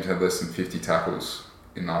 both teams had less than 50 tackles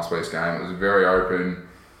in last week's game. It was very open,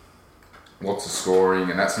 lots of scoring,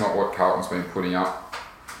 and that's not what Carlton's been putting up,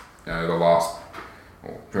 pretty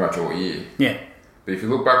much all year. Yeah. But if you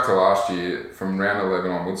look back to last year, from round 11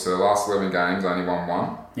 onwards, so the last 11 games only won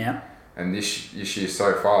 1. Yeah. And this year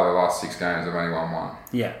so far, the last 6 games have only won 1.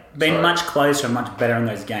 Yeah. Been much closer and much better in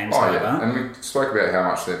those games, however. Yeah. And we spoke about how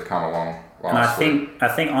much they've come along last week. I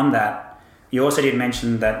think on that, you also did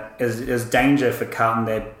mention that there's danger for Carlton.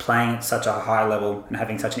 They're playing at such a high level and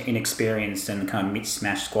having such an inexperienced and kind of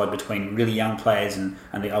mismatched squad between really young players and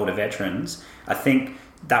the older veterans. I think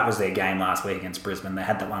that was their game last week against Brisbane. They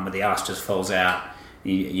had that one where the arse just falls out.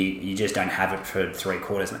 You just don't have it for 3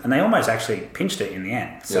 quarters. And they almost actually pinched it in the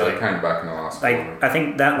end. So they came back in the last quarter. I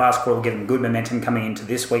think that last quarter will give them good momentum coming into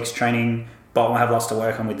this week's training. Bolton will have lots to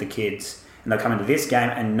work on with the kids. And they'll come into this game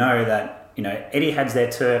and know that, Etihad's their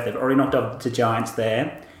turf. They've already knocked off the Giants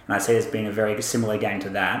there. And I see it's been a very similar game to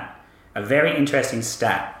that. A very interesting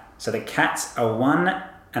stat. So the Cats are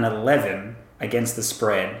 1-11 against the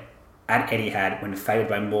spread at Etihad when favoured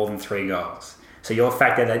by more than 3 goals. So your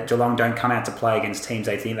factor that Geelong don't come out to play against teams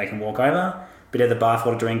they think they can walk over, bit of the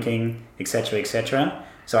bathwater drinking, etc., etc.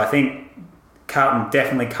 So I think Carlton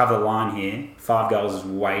definitely cover the line here. 5 goals is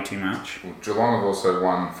way too much. Well, Geelong have also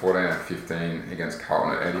won 14 out of 15 against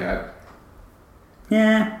Carlton at Etihad.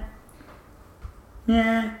 Yeah.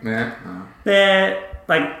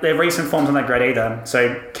 Their recent forms aren't that great either.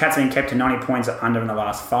 So Cats have been kept to 90 points under in the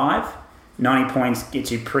last 5. 90 points gets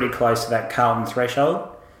you pretty close to that Carlton threshold.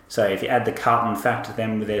 So if you add the Carlton factor to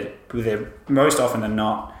them with their most often than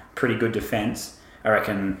not pretty good defence, I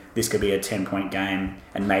reckon this could be a 10-point game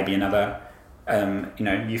and maybe another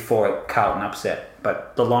euphoric Carlton upset.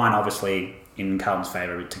 But the line obviously in Carlton's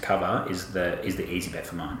favour to cover is the easy bet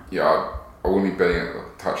for mine. Yeah, I wouldn't be betting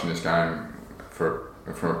touching this game from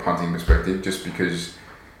a punting perspective, just because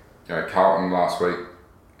Carlton last week.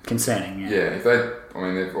 Concerning, yeah. Yeah, if they I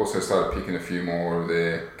mean, they've also started picking a few more of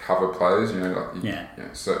their cover players,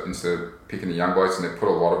 so instead of picking the young blokes, and they've put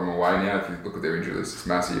a lot of them away now. If you look at their injury list, it's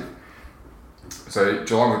massive. So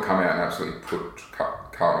Geelong will come out and absolutely put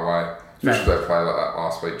Carlton away. Especially if they play like that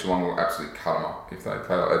last week. Geelong will absolutely cut them up if they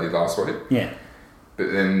play like they did last week. Yeah.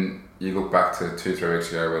 But then you look back to 2-3 weeks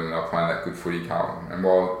ago when they were playing that good footy, Carlton, and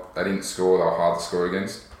while they didn't score, they were hard to score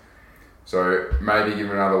against. So maybe give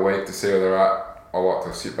them another week to see where they're at. I like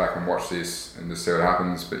to sit back and watch this and just see what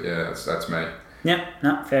happens. But yeah, that's me. Yeah,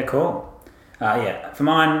 no, fair call. For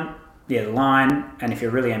mine, the line, and if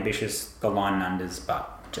you're really ambitious, the line and unders,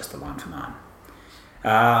 but just the line for mine.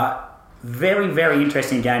 Very, very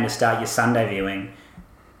interesting game to start your Sunday viewing.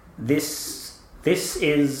 This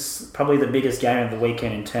is probably the biggest game of the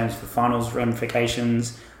weekend in terms of the finals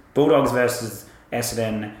ramifications. Bulldogs versus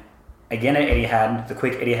Essendon. Again at Etihad, the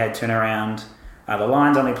quick Etihad turnaround. The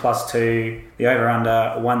line's only +2, the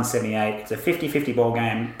over-under 178. It's a 50-50 ball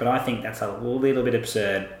game, but I think that's a little bit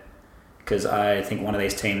absurd because I think one of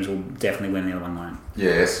these teams will definitely win the other one line.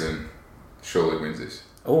 Yeah, Essendon surely wins this.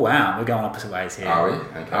 Oh wow, we're going opposite ways here. Are we?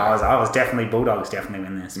 Okay. I was definitely Bulldogs definitely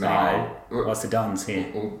win this. But anyway, what's the Dons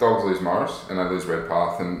here? Well, Dogs lose Morris and they lose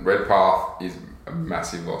Redpath, and Redpath is a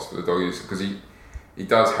massive loss for the Doggies because he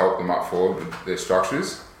does help them up forward with their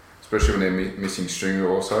structures, especially when they're missing Stringer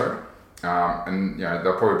also. And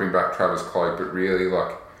they'll probably bring back Travis Cloak, but really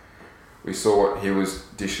we saw what he was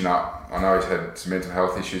dishing up. I know he's had some mental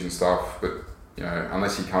health issues and stuff, but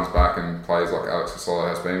unless he comes back and plays like Alex Casolo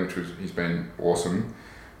has been, he's been awesome.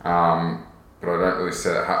 But I don't really see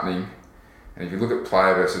it happening. And if you look at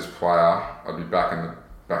player versus player, I'd be back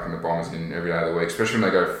in the Bombers in every day of the week, especially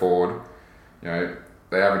when they go forward.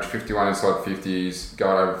 They average 51 inside 50s,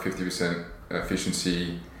 go over 50%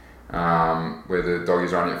 efficiency. Where the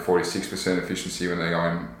Doggies are only at 46% efficiency when they go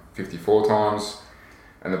in 54 times.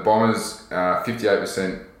 And the Bombers,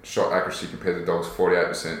 58% shot accuracy compared to the Dogs,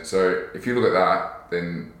 48%. So if you look at that,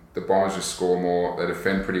 then the Bombers just score more. They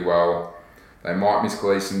defend pretty well. They might miss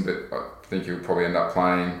Gleeson, but I think he'll probably end up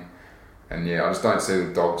playing. And I just don't see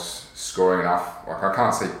the Dogs scoring enough. I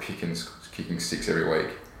can't see Pickens kicking 6 every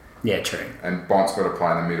week. Yeah, true. And Bont's got to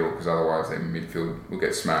play in the middle because otherwise their midfield will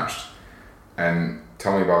get smashed. And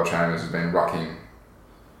Tommy Bell-Chambers has been rucking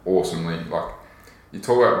awesomely. You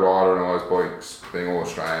talk about Ryder and all those blokes being all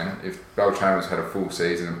Australian. If Bell-Chambers had a full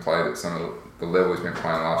season and played at some of the level he's been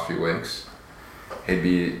playing the last few weeks, he'd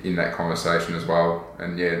be in that conversation as well.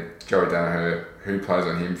 And Joey Danaher, who plays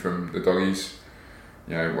on him from the Doggies?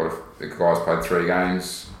 What if the guy's played 3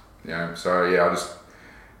 games?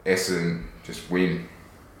 Essendon just win.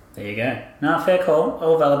 There you go. No, fair call.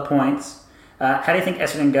 All valid points. How do you think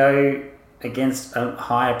Essendon go against a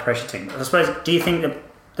higher pressure team? I suppose, do you think that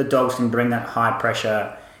the Dogs can bring that high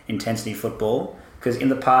pressure intensity football? Because in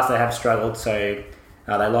the past they have struggled, so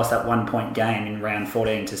they lost that 1-point game in round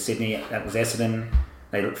 14 to Sydney. That was Essendon.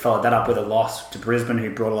 They followed that up with a loss to Brisbane, who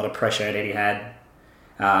brought a lot of pressure at Etihad.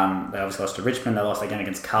 They obviously lost to Richmond. They lost again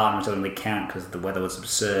against Carlton, which doesn't really count because the weather was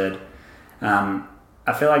absurd.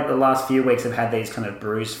 I feel like the last few weeks have had these kind of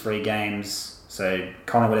bruise-free games. So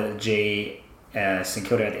Collingwood at the G, St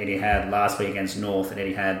Kilda at Etihad, last week against North at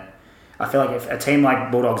Etihad. I feel like if a team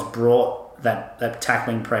like Bulldogs brought that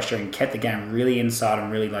tackling pressure and kept the game really inside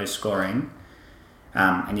and really low scoring,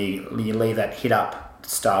 and you leave that hit-up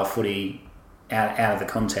style footy out of the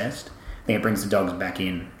contest, I think it brings the Dogs back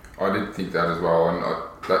in. I did think that as well, and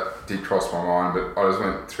that did cross my mind, but I just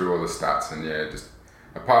went through all the stats and just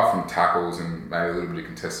apart from tackles and maybe a little bit of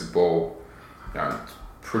contested ball, it's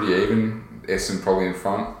pretty even. Essendon probably in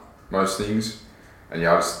front, most things. And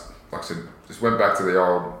I just went back to the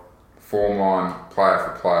old form line, player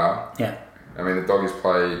for player. Yeah. I mean, the Doggies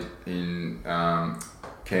played in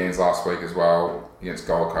Cairns last week as well against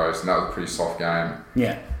Gold Coast, and that was a pretty soft game.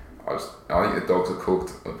 Yeah. I think the Dogs are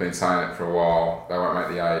cooked. I've been saying it for a while. They won't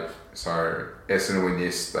make the 8. So Essendon win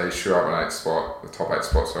this. They sure up an 8 spot, the top 8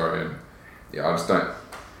 spot, sorry. And I just don't.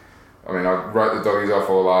 I mean, I wrote the Doggies off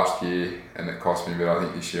all last year, and it cost me, but I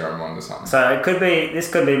think this year I'm onto something. So this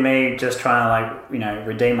could be me just trying to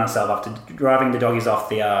redeem myself after driving the Doggies off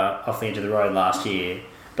the edge of the road last year.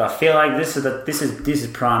 But I feel like this is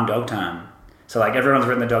prime dog time. So everyone's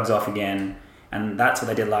written the Dogs off again, and that's what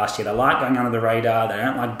they did last year. They like going under the radar. They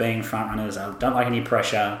don't like being front runners. They don't like any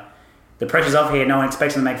pressure. The pressure's off here. No one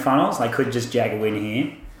expects them to make finals. They could just jag a win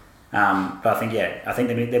here. But I think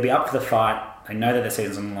they'll be up for the fight. They know that their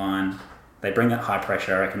season's on the line. They bring that high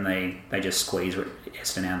pressure. I reckon they just squeeze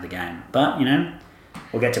Essendon out of the game. But,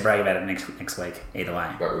 we'll get to brag about it next week, either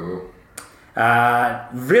way. But we will.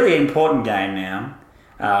 Really important game now.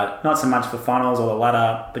 Not so much for finals or the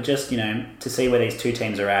ladder, but just, to see where these two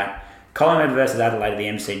teams are at. Collingwood versus Adelaide at the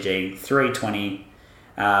MCG, 3:20.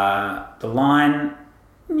 The line,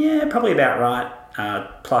 yeah, probably about right.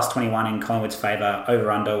 Plus 21 in Collingwood's favour,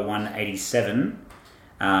 over under 187.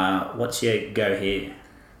 What's your go here?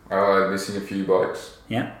 Missing a few blokes.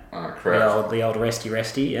 Yeah. Crouch. The old resty,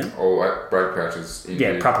 yeah. Brad Crouch is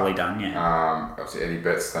injured. Yeah, properly done, yeah. Obviously Eddie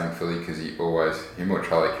Betts, thankfully, because him or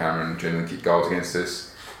Charlie Cameron generally kick goals against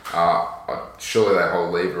us. Surely they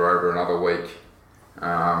hold Lever over another week.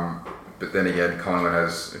 But then again, Collingwood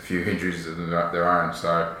has a few injuries of their own,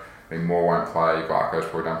 so Moore won't play, Barco's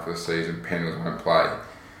probably done for the season, Pendles won't play.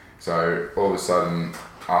 So all of a sudden,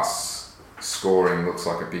 us scoring looks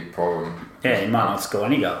like a big problem. Yeah, he might not score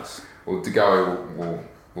any goals. Well, DeGoey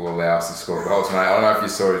will allow us to score goals, mate. I don't know if you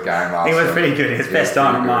saw his game last week. He was pretty good. His best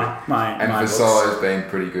on in my And books. Vassallo's been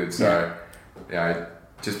pretty good, so,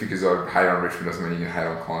 just because I hate on Richmond doesn't mean you can hate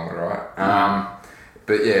on Collingwood, right?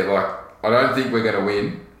 But yeah, I don't think we're going to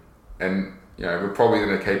win, and we're probably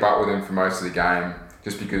going to keep up with them for most of the game,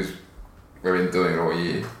 just because we've been doing it all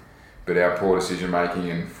year. But our poor decision making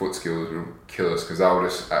and foot skills will kill us, because they'll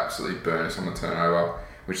just absolutely burn us on the turnover,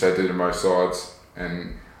 which they do to most sides.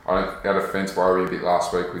 And our defence worried a bit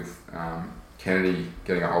last week with Kennedy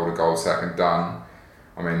getting a hold of Goldsack and Dunn.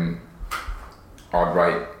 I mean, I'd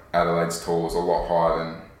rate Adelaide's tools a lot higher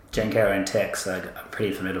than Jenko and Tex are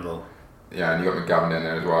pretty formidable. Yeah, and you got McGovern down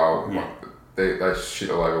there as well. Yeah. They shit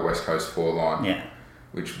all over West Coast forward line. Yeah.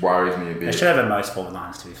 Which worries me a bit. They should have at most forward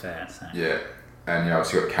lines, to be fair. So. Yeah. And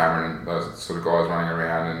obviously got Cameron and those sort of guys running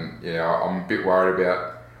around, and I'm a bit worried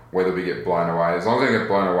about whether we get blown away. As long as they get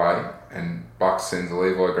blown away and Bucks sends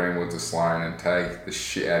Levi Greenwood to Sloane and tag the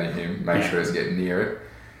shit out of him, make sure he's getting near it.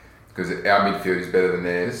 Because our midfield is better than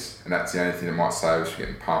theirs, and that's the only thing that might save us from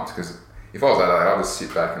getting pumped. Because if I was Adelaide, I'd just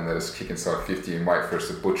sit back and let us kick inside 50 and wait for us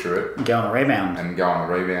to butcher it. And go on the rebound.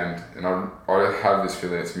 And I have this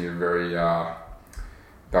feeling it's going to be very...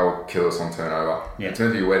 they'll kill us on turnover. Yeah. It's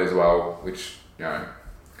meant to be wet as well, which,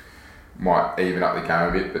 might even up the game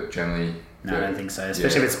a bit, but generally... No, I don't think so.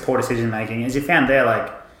 Especially if it's poor decision making. As you found there,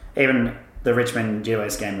 even the Richmond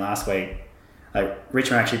GWS game last week,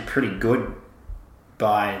 Richmond actually pretty good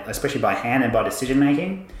especially by hand and by decision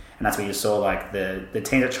making. And that's where you saw the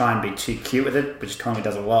teams that try and be too cute with it, which Collingwood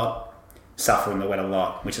does a lot, suffer in the wet a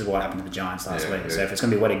lot, which is what happened to the Giants last week. Yeah. So if it's going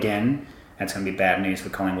to be wet again, that's going to be bad news for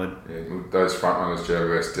Collingwood. Yeah, those front runners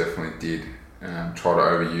GWS definitely did try to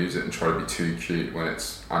overuse it and try to be too cute when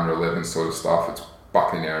it's under 11 sort of stuff. It's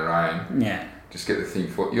bucking down rain. Yeah. Just get the thing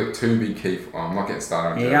for you got two big key. I'm not getting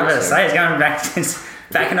started on GWS. Yeah, I'm going to say it's going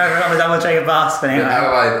backing over on the double checker bus. But anyway.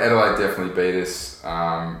 Adelaide definitely beat us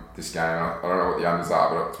this game. I don't know what the unders are,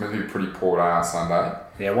 but it's meant to be a pretty poor day on Sunday.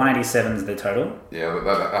 Yeah, 187 is the total. Yeah,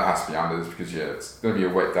 that has to be unders because it's going to be a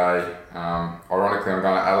wet day. Ironically, I'm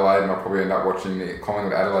going to Adelaide and I'll probably end up watching the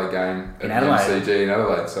Collingwood Adelaide game at the MCG in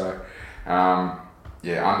Adelaide. So,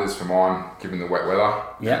 unders for mine, given the wet weather.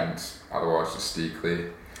 Yeah. And otherwise, just steer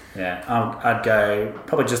clear. Yeah, I'd go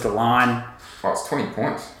probably just a line. Oh, it's 20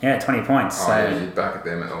 points. Yeah, 20 points. Oh, yeah, you'd back at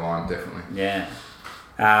them at the line, definitely. Yeah.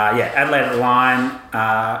 Adelaide at the line.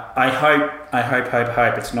 I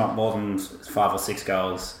hope it's not more than 5 or 6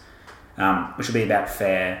 goals, which will be about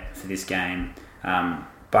fair for this game.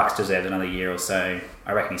 Bucks deserves another year or so.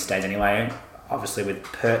 I reckon he stays anyway, obviously with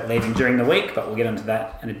Pert leaving during the week, but we'll get into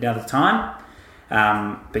that at another time.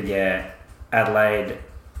 Adelaide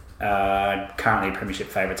currently premiership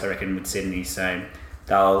favourites, I reckon, with Sydney, so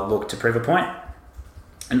they'll look to prove a point.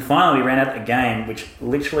 And finally, we ran out a game which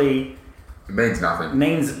literally... It means nothing.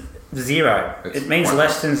 Means zero. It means pointless.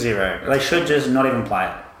 Less than zero. They should just not even play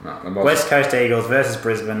it. No, West Coast Eagles versus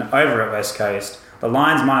Brisbane over at West Coast. The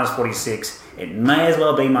line's minus 46. It may as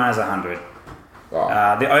well be minus 100. Oh.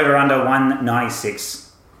 The over-under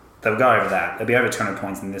 196. They'll go over that. They'll be over 200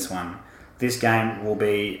 points in this one. This game will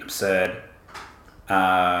be absurd.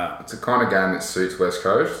 It's a kind of game that suits West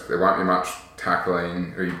Coast. There won't be much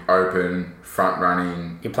tackling, open, front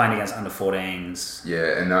running. You're playing against under 14s.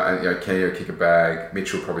 Yeah, and Kenny will kick a bag.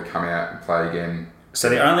 Mitchell will probably come out and play again. So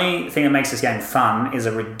the only thing that makes this game fun is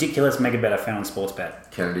a ridiculous mega bet I found on Sportsbet.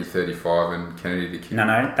 Kennedy 35 and Kennedy to kick. No,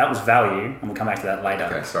 that was value, and we'll come back to that later.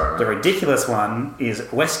 Okay, sorry, mate. The ridiculous one is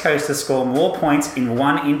West Coast to score more points in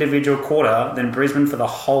one individual quarter than Brisbane for the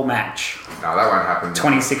whole match. No, that won't happen.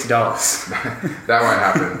 $26. That won't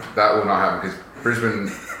happen. That will not happen because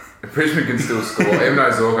Brisbane can still score. Even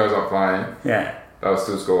though Zorko's not playing, they'll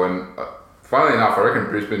still score. And funnily enough, I reckon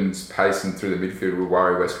Brisbane's pacing through the midfield will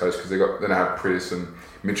worry West Coast because they have Pritis and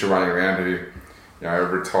Mitchell running around who,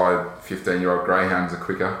 retired 15-year-old greyhounds are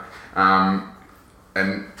quicker.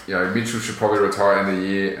 Mitchell should probably retire in the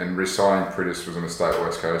year, and re-signing Pritis was a mistake at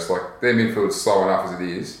West Coast. Their midfield's slow enough as it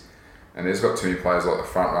is, and there's got too many players like the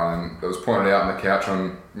front run. And it was pointed out on the couch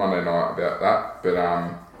on Monday night about that. But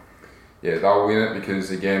yeah, they'll win it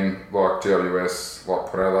because, again, like GWS, like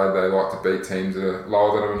Port Adelaide, they like to beat teams that are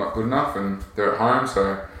lower that are not good enough, and they're at home.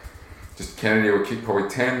 So just Kennedy will kick probably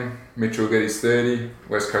 10, Mitchell will get his 30,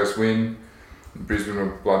 West Coast win, Brisbane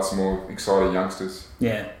will blood some more exciting youngsters.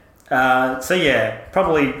 Yeah. So yeah,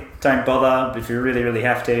 probably don't bother if you really, really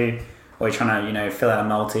have to, or you're trying to, fill out a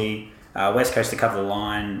multi. West Coast to cover the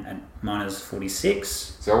line at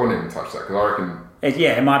 -46. So I wouldn't even touch that because I reckon.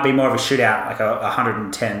 It might be more of a shootout, like a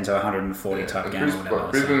 110 to 140 type game or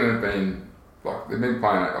whatever. Brisbane have been they've been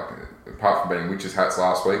playing apart from being witches hats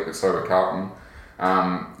last week, but so were Carlton.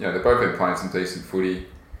 They've both been playing some decent footy.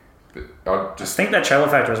 But I think that travel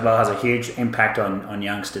factor as well has a huge impact on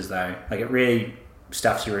youngsters though. Like it really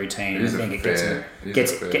stuffs your routine. It's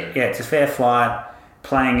a fair flight.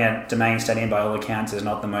 Playing at Domain Stadium by all accounts is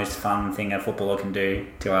not the most fun thing a footballer can do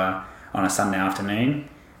on a Sunday afternoon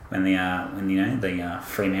when the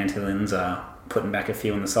Fremantleans are putting back a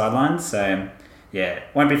few on the sidelines. So yeah,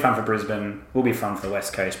 won't be fun for Brisbane. Will be fun for the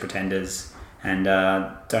West Coast pretenders, and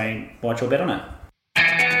don't watch or bet on it.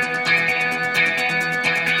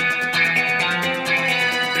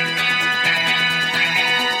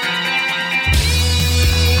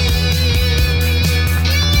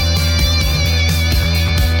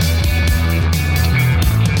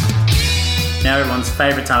 Now everyone's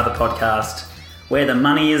favourite time of the podcast, where the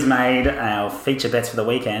money is made, our feature bets for the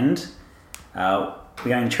weekend. We're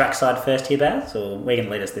going trackside first here, Baz, or we're going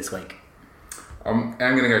to lead us this week? I'm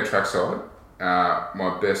going to go trackside.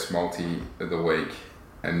 My best multi of the week,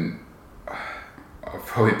 and I've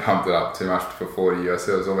probably pumped it up too much for 40. I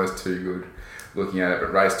said it was almost too good looking at it,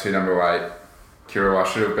 but race 2, number 8, Kiriwa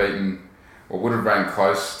should have beaten, or would have ran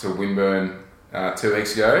close to Winburn 2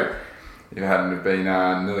 weeks ago. If it hadn't have been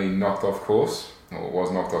nearly knocked off course, or it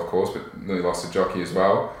was knocked off course, but nearly lost a jockey as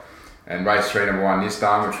well. And race 3, number 1,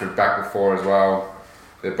 Nistan, which we've backed before as well.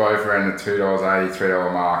 They're both around the $2.80,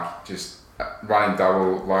 $3 mark. Just running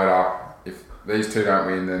double, load up. If these two don't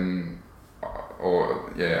win, then,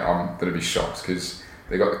 I'm going to be shocked because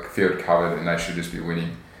they got the field covered and they should just be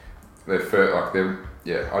winning. I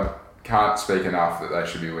can't speak enough that they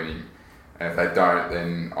should be winning. And if they don't,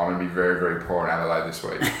 then I'm going to be very, very poor in Adelaide this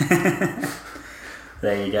week.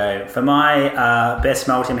 There you go. For my best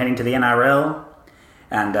multi, I'm heading to the NRL.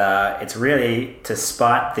 And it's really to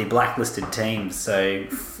spite the blacklisted teams. So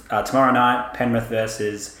tomorrow night, Penrith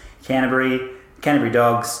versus Canterbury. Canterbury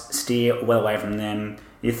Dogs steer well away from them.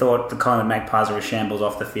 You thought the Collingwood Magpies were a shambles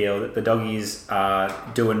off the field. The Doggies are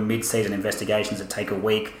doing mid-season investigations that take a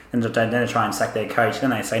week. And then they try and sack their coach.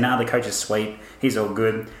 Then they say, the coach is sweet. He's all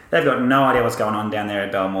good. They've got no idea what's going on down there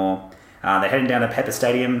at Belmore. They're heading down to Pepper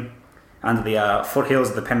Stadium under the foothills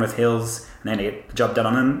of the Penrith Hills, and then to get the job done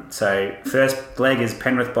on them. So first leg is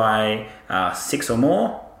Penrith by 6 or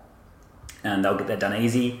more, and they'll get that done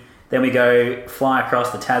easy. Then we fly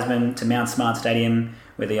across the Tasman to Mount Smart Stadium,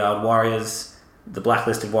 where the Warriors, the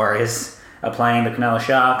blacklisted Warriors, are playing the Cronulla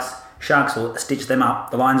Sharks. Sharks will stitch them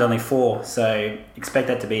up. The line's only 4, so expect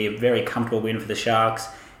that to be a very comfortable win for the Sharks.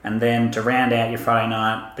 And then to round out your Friday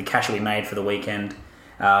night, the cash will be made for the weekend.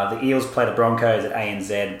 The Eels play the Broncos at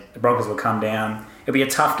ANZ. The Broncos will come down. It'll be a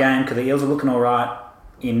tough game because the Eels are looking all right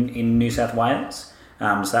in New South Wales.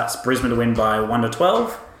 So that's Brisbane to win by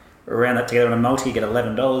 1-12. Round that together on a multi, you get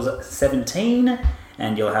 $11.17,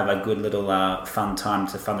 and you'll have a good little fun time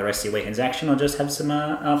to fund the rest of your weekend's action, or just have some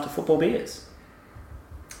after football beers.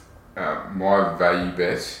 My value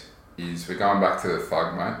bet is we're going back to the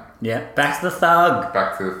Thug, mate. Yeah, back to the Thug.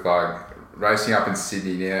 Back to the Thug. Racing up in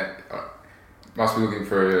Sydney now. Must be looking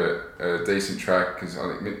for a decent track because I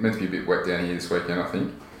think it's meant to be a bit wet down here this weekend, I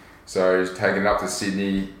think. So he's taking it up to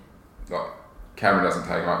Sydney. Cameron doesn't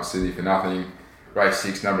take him up to Sydney for nothing. Race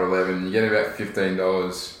 6, number 11. You get about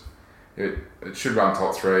 $15. It should run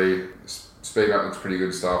top 3. Speed up looks pretty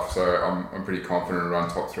good stuff, so I'm pretty confident it'll run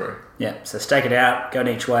top 3. Yeah, so stake it out, go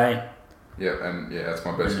each way. Yeah, that's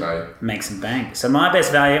my best value. Make some bank. So my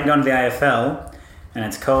best value, I'm going to the AFL, and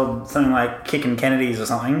it's called something like Kicking Kennedys or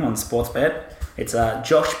something on Sportsbet. It's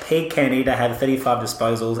Josh P. Kennedy to have 35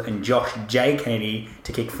 disposals and Josh J. Kennedy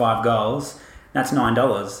to kick 5 goals. That's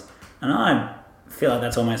 $9. And I feel like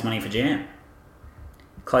that's almost money for Jam.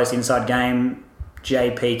 Close inside game,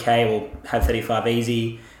 JPK will have 35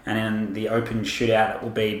 easy, and in the open shootout it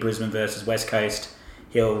will be Brisbane versus West Coast.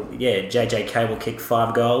 JJK will kick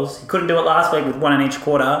 5 goals. He couldn't do it last week with 1 in each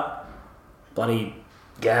quarter. Bloody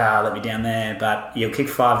let me down there. But he'll kick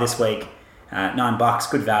 5 this week. $9,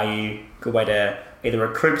 good value. Good way to either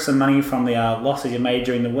recoup some money from the losses you made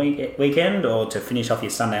during the weekend, or to finish off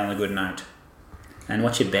your Sunday on a good note. And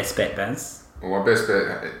what's your best bet, Baz? Well, my best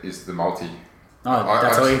bet is the multi. Oh,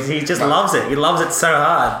 that's all he just loves it. He loves it so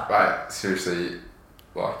hard. But seriously,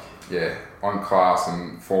 like, yeah, on class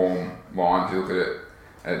and form line, you look at it,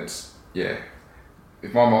 and it's, yeah.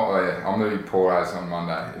 If I'm going to be poor as on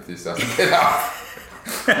Monday if this doesn't get up.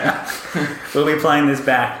 We'll be playing this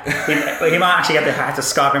back. He might actually have to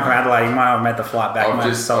Skype him from Adelaide. He might have made the flight back.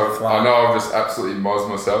 I know I've just absolutely mozzed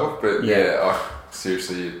myself, but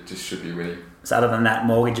seriously, it just should be winning. So other than that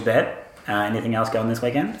mortgage bet, anything else going this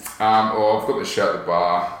weekend? Well, I've got the Shout the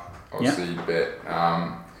Bar, obviously, bet.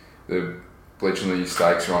 The Bleaching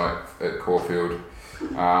Stakes are on at Caulfield.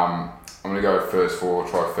 I'm going to go first for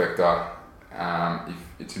trifecta. If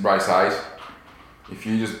it's in race 8. If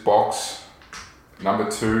you just box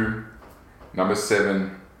number 2, number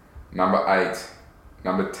 7, number 8,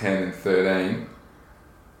 number 10 and 13,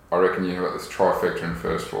 I reckon you've got this trifecta in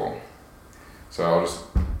first 4. So I'll just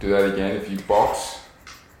do that again. If you box,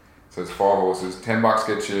 so it's 5 horses, $10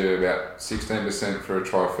 gets you about 16% for a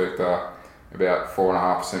trifecta, about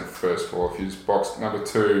 4.5% for first 4. If you just box number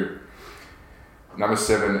 2, number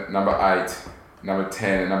 7, number 8, number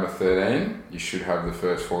 10 and number 13, you should have the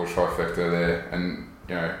first 4 trifecta there. And,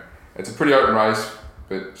 you know, it's a pretty open race,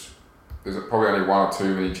 but there's probably only 1 or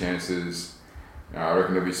 2 many chances. You know, I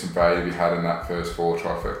reckon there'll be some value to be had in that first 4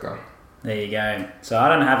 trifecta. There you go. So I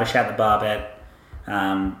don't have a Shout the Bar bet.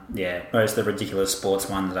 Most of the ridiculous sports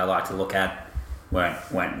ones that I like to look at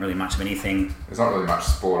weren't really much of anything. There's not really much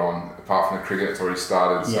sport on, apart from the cricket. It's already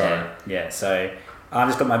started. So I've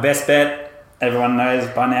just got my best bet. Everyone knows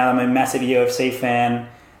by now I'm a massive UFC fan,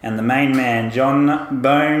 and the main man, John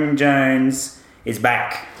Bone Jones, is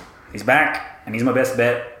back. He's back, and he's my best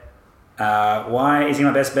bet. Why is he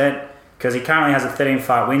my best bet? Because he currently has a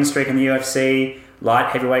 13-fight win streak in the UFC,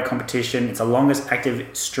 light heavyweight competition. It's the longest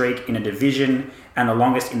active streak in a division and the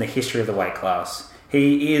longest in the history of the weight class.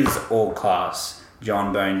 He is all class,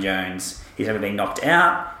 John Bone Jones. He's never been knocked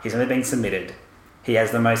out. He's never been submitted. He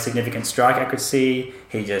has the most significant strike accuracy.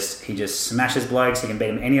 He just smashes blokes. He can beat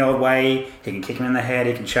him any old way. He can kick him in the head.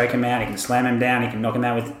 He can choke him out. He can slam him down. He can knock him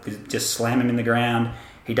out with just slam him in the ground.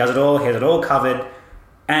 He does it all. He has it all covered.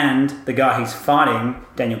 And the guy he's fighting,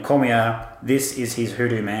 Daniel Cormier, this is his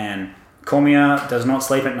hoodoo man. Cormier does not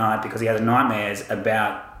sleep at night because he has nightmares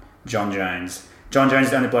about John Jones. John Jones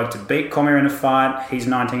is the only bloke to beat Cormier in a fight. He's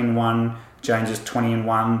 19-1. Jones is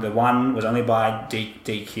 20-1. The one was only by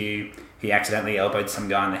DQ. He accidentally elbowed some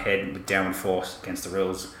guy in the head with downward force against the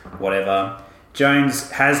rules, whatever.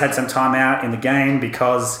 Jones has had some time out in the game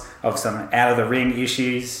because of some out-of-the-ring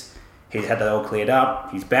issues. He's had that all cleared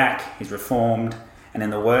up. He's back. He's reformed. And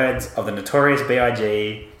in the words of the notorious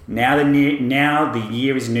B.I.G., now the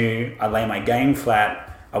year is new. I lay my game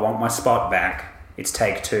flat. I want my spot back. It's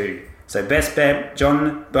take 2. So best bet,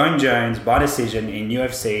 John Bone Jones by decision in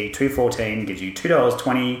UFC 214 gives you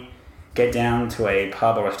 $2.20. Get down to a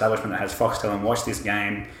pub or establishment that has Foxtel and watch this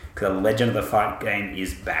game because the legend of the fight game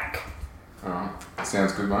is back. Alright,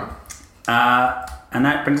 sounds good, mate. And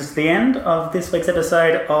that brings us to the end of this week's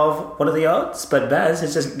episode of What Are the Odds? But Baz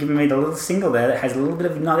has just given me the little single there that has a little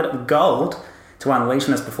bit of nugget of gold to unleash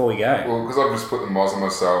on us before we go. Well, because I've just put the moz on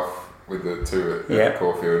myself with the 2 at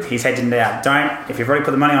Caulfield. He's hedging it out. If you've already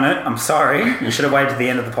put the money on it, I'm sorry. You should have waited to the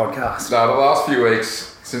end of the podcast. No, the last few weeks,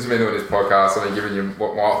 since I've been doing this podcast, I've been giving you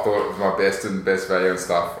what I thought was my best value and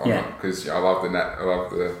stuff. Because I love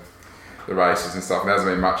the races and stuff. And there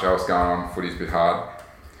hasn't been much else going on. Footy's a bit hard.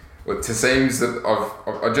 Well, it seems that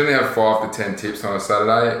I generally have 5 to 10 tips on a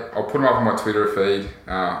Saturday. I'll put them up on my Twitter feed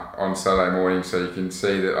on Saturday morning so you can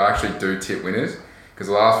see that I actually do tip winners. Because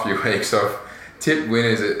the last few weeks I've tipped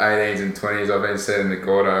winners at 18s and 20s. I've been setting the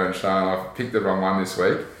Gordo and showing I've picked the wrong one this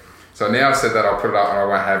week. So now I've said that I'll put it up and I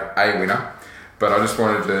won't have a winner. But I just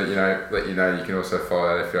wanted to, let you know you can also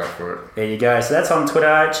follow that if you're up for it. There you go. So that's on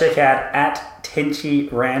Twitter. Check out at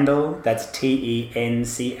Tenchy Randall. That's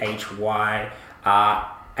TENCHYRANDALL.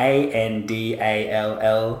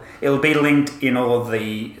 It'll be linked in all of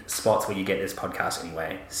the spots where you get this podcast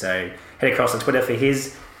anyway. So head across to Twitter for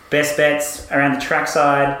his best bets around the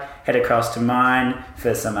trackside. Head across to mine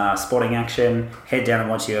for some sporting action. Head down and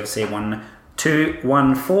watch UFC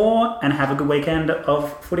 214 and have a good weekend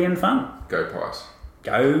of footy and fun. Go Pies.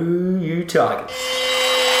 Go you Tigers.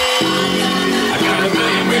 I got $1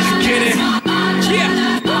 million, where'd you get it?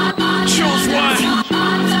 Yeah, choose one.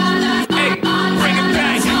 Hey, bring it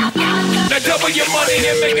back. Now double your money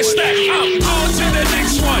and make it stack. On to the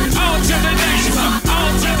next one, on to the next